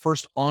of the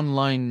first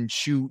online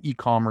shoe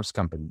e-commerce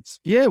companies.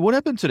 Yeah, what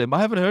happened to them? I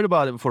haven't heard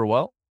about it for a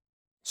while.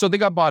 So they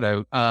got bought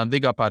out. They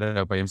got bought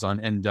out by Amazon,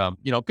 and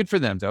good for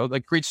them though.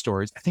 Like great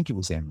stories. I think it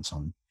was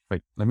Amazon.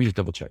 Wait, let me just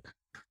double check.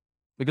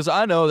 Because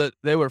I know that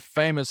they were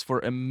famous for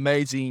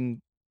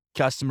amazing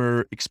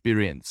customer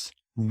experience.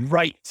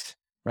 Right.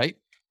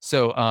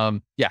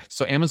 So,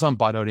 so Amazon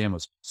bought out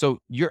Amos. So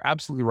you're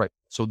absolutely right.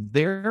 So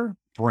their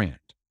brand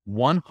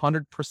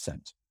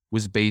 100%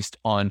 was based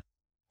on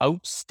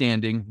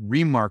outstanding,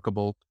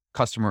 remarkable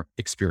customer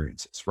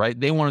experiences, right?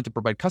 They wanted to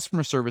provide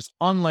customer service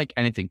unlike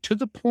anything to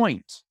the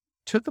point,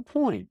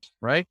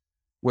 right?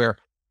 Where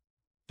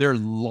their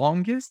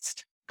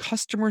longest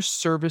customer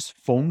service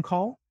phone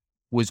call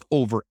was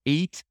over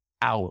 8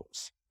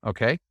 hours.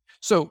 Okay.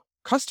 So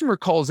customer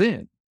calls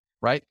in,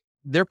 right?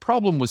 Their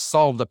problem was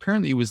solved.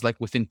 Apparently it was like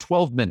within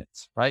 12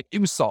 minutes, right?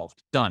 It was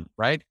solved, done,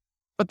 right?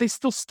 But they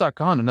still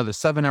stuck on another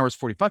 7 hours,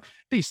 45.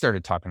 They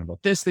started talking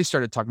about this.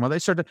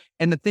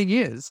 And the thing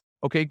is,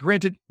 okay,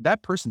 granted,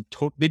 that person,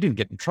 they didn't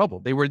get in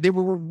trouble. They were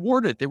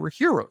rewarded. They were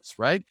heroes,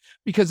 right?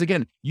 Because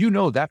again,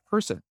 that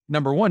person,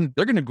 number one,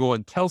 they're going to go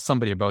and tell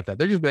somebody about that.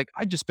 They're just like,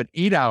 I just spent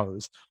 8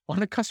 hours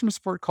on a customer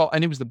support call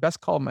and it was the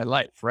best call of my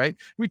life, right?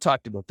 We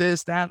talked about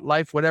this, that,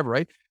 life, whatever,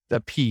 right? The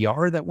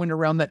PR that went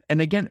around that. And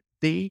again,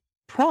 they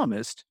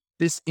promised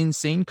this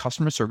insane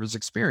customer service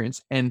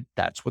experience. And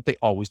that's what they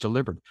always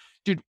delivered.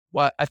 Dude,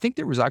 well, I think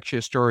there was actually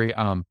a story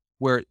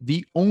where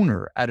the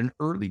owner at an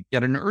early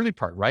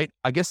part, right?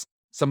 I guess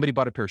somebody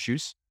bought a pair of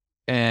shoes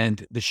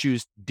and the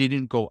shoes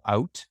didn't go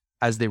out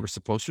as they were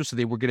supposed to. So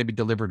they were going to be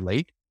delivered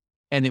late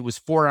and it was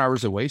 4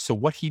 hours away. So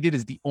what he did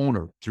is the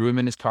owner threw him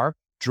in his car,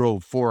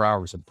 drove 4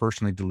 hours and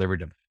personally delivered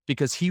them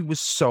because he was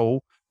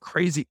so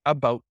crazy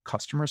about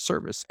customer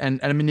service. And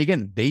I mean,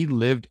 again, they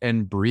lived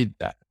and breathed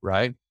that,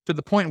 right? To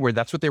the point where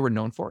that's what they were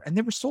known for. And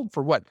they were sold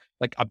for what?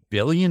 Like $1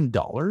 billion?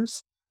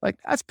 Like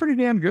that's pretty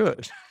damn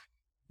good.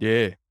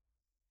 Yeah.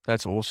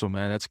 That's awesome,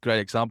 man. That's a great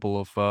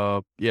example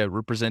of,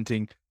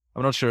 representing.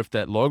 I'm not sure if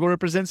that logo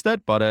represents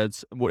that, but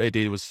it's what they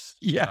did was.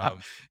 Yeah.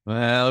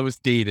 Well, it was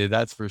dated.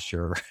 That's for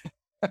sure.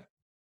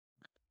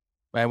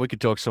 Man, we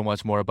could talk so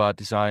much more about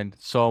design,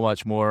 so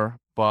much more,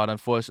 but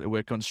unfortunately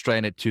we're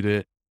constrained to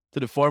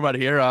the format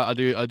here. I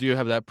do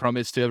have that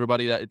promise to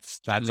everybody that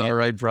that's all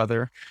right,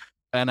 brother.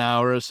 An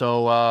hour or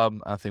so.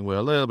 I think we're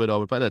a little bit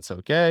over, but that's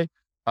okay.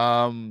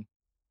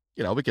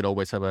 We could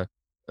always have a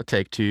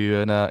take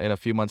two in a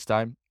few months'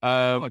 time.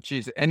 Oh,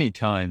 geez,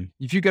 anytime.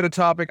 If you got a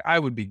topic, I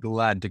would be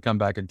glad to come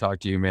back and talk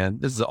to you, man.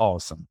 This is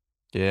awesome.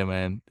 Yeah,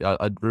 man.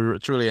 I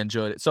truly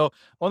enjoyed it. So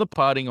on the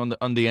parting,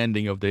 on the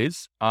ending of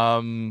this,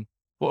 what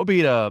would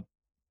be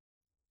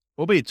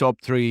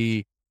top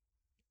three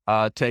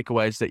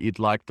takeaways that you'd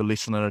like the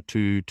listener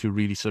to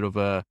really sort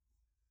of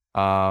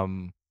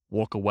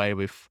walk away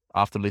with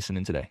after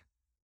listening today?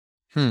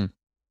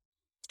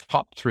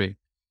 Top three.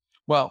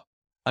 Well,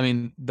 I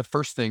mean, the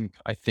first thing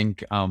I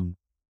think,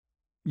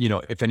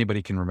 if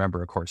anybody can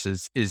remember, of course,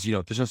 is there's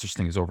no such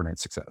thing as overnight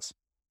success,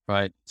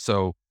 right?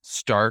 So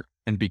start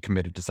and be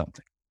committed to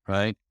something,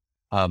 right?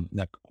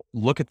 Now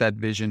look at that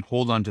vision,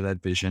 hold on to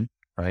that vision,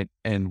 right?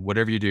 And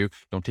whatever you do,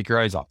 don't take your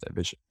eyes off that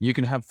vision. You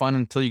can have fun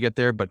until you get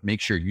there, but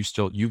make sure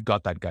you've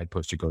got that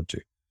guidepost to go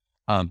to.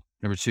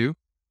 Number two,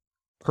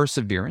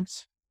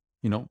 perseverance.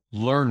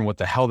 Learn what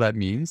the hell that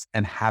means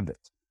and have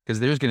it. Because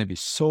there's going to be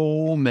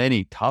so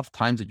many tough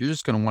times that you're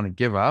just going to want to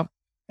give up.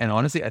 And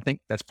honestly, I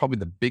think that's probably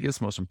the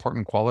biggest, most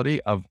important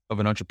quality of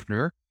an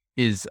entrepreneur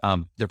is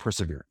their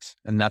perseverance.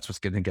 And that's what's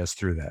going to get us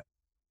through that.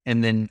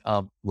 And then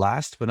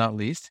last but not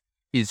least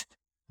is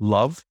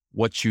love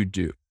what you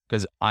do.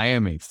 Because I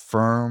am a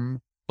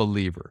firm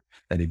believer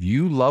that if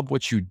you love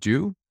what you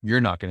do,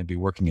 you're not going to be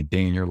working a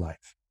day in your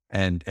life.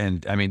 And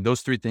I mean, those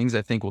three things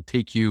I think will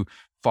take you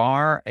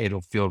far.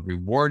 It'll feel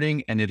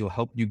rewarding and it'll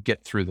help you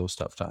get through those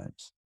tough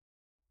times.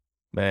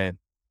 Man,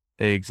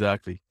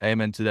 exactly.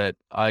 Amen to that.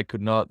 I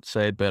could not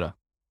say it better.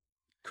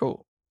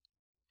 Cool.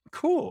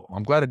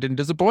 I'm glad I didn't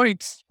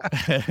disappoint.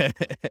 How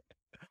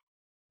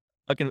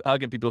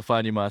can people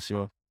find you,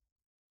 Massimo?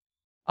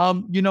 I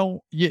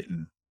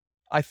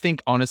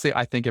think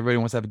everybody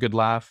wants to have a good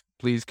laugh.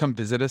 Please come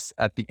visit us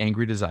at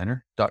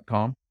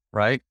theangrydesigner.com,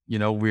 right?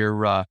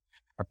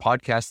 Our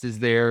podcast is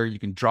there. You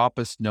can drop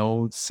us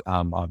notes.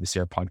 Obviously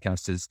our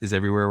podcast is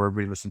everywhere where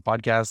everybody listens to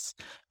podcasts.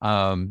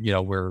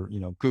 We're,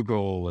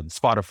 Google and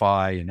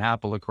Spotify and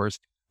Apple, of course.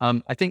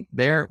 I think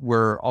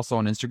we're also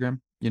on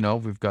Instagram.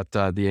 We've got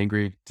the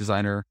Angry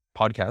Designer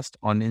podcast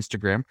on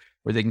Instagram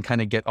where they can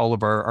kind of get all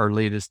of our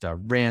latest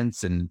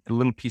rants and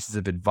little pieces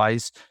of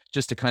advice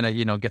just to kind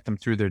of, get them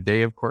through their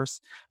day, of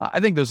course. I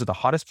think those are the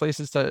hottest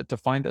places to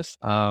find us.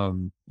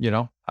 I'm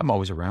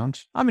always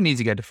around. I'm an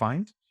easy guy to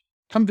find.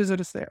 Come visit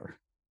us there.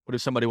 What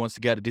if somebody wants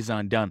to get a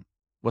design done?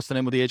 What's the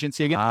name of the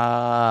agency again?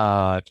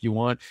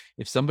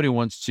 If somebody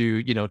wants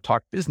to,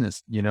 talk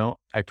business, I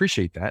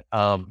appreciate that.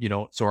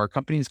 So our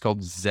company is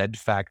called Z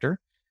Factor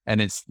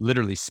and it's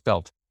literally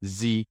spelled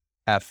ZFACTOR.com,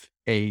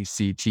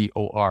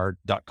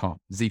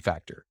 Z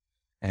Factor.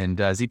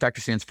 And Z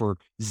Factor stands for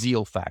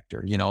Zeal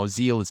Factor.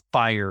 Zeal is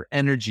fire,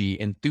 energy,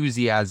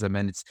 enthusiasm,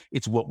 and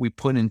it's what we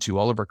put into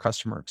all of our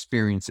customer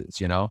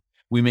experiences.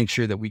 We make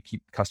sure that we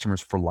keep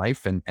customers for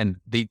life, and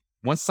they,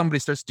 once somebody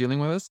starts dealing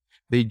with us,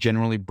 they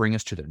generally bring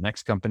us to their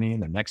next company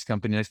and their next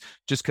company,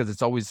 just because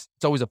it's always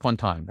a fun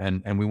time,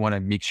 and we want to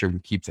make sure we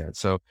keep that.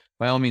 So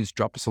by all means,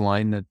 drop us a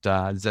line at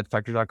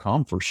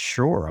zfactor.com for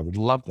sure. I would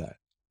love that.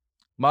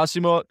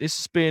 Massimo, this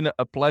has been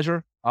a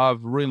pleasure.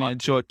 I've really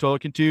enjoyed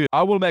talking to you.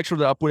 I will make sure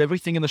that I put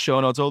everything in the show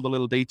notes, all the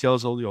little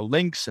details, all your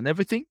links and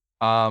everything.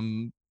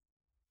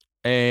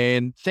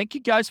 And thank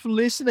you guys for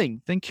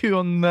listening. Thank you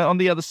on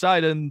the other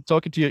side and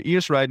talking to your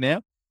ears right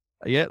now.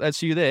 Yeah,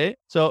 that's you there.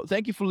 So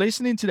thank you for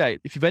listening today.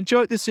 If you've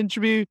enjoyed this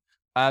interview,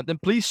 then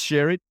please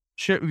share it.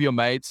 Share it with your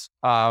mates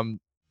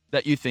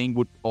that you think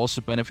would also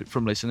benefit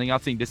from listening. I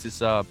think this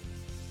is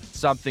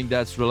something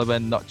that's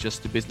relevant not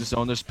just to business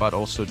owners, but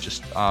also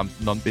just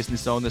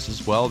non-business owners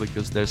as well,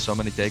 because there's so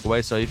many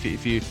takeaways. So if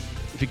you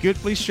could,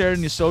 please share in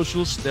your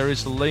socials. There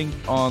is a link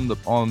on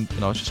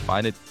just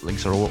find it.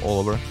 Links are all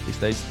over these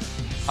days.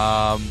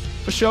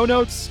 For show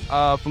notes,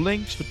 for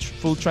links, for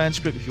full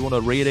transcript, if you want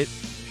to read it,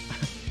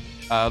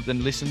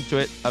 then listen to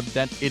it.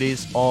 Then it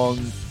is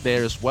on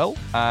there as well.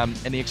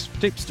 Any extra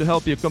tips to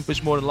help you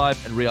accomplish more in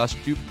life and realize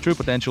true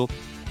potential,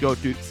 go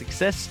to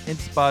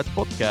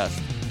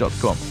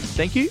successinspiredpodcast.com.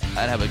 Thank you,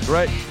 and have a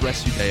great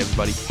rest of your day,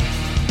 everybody.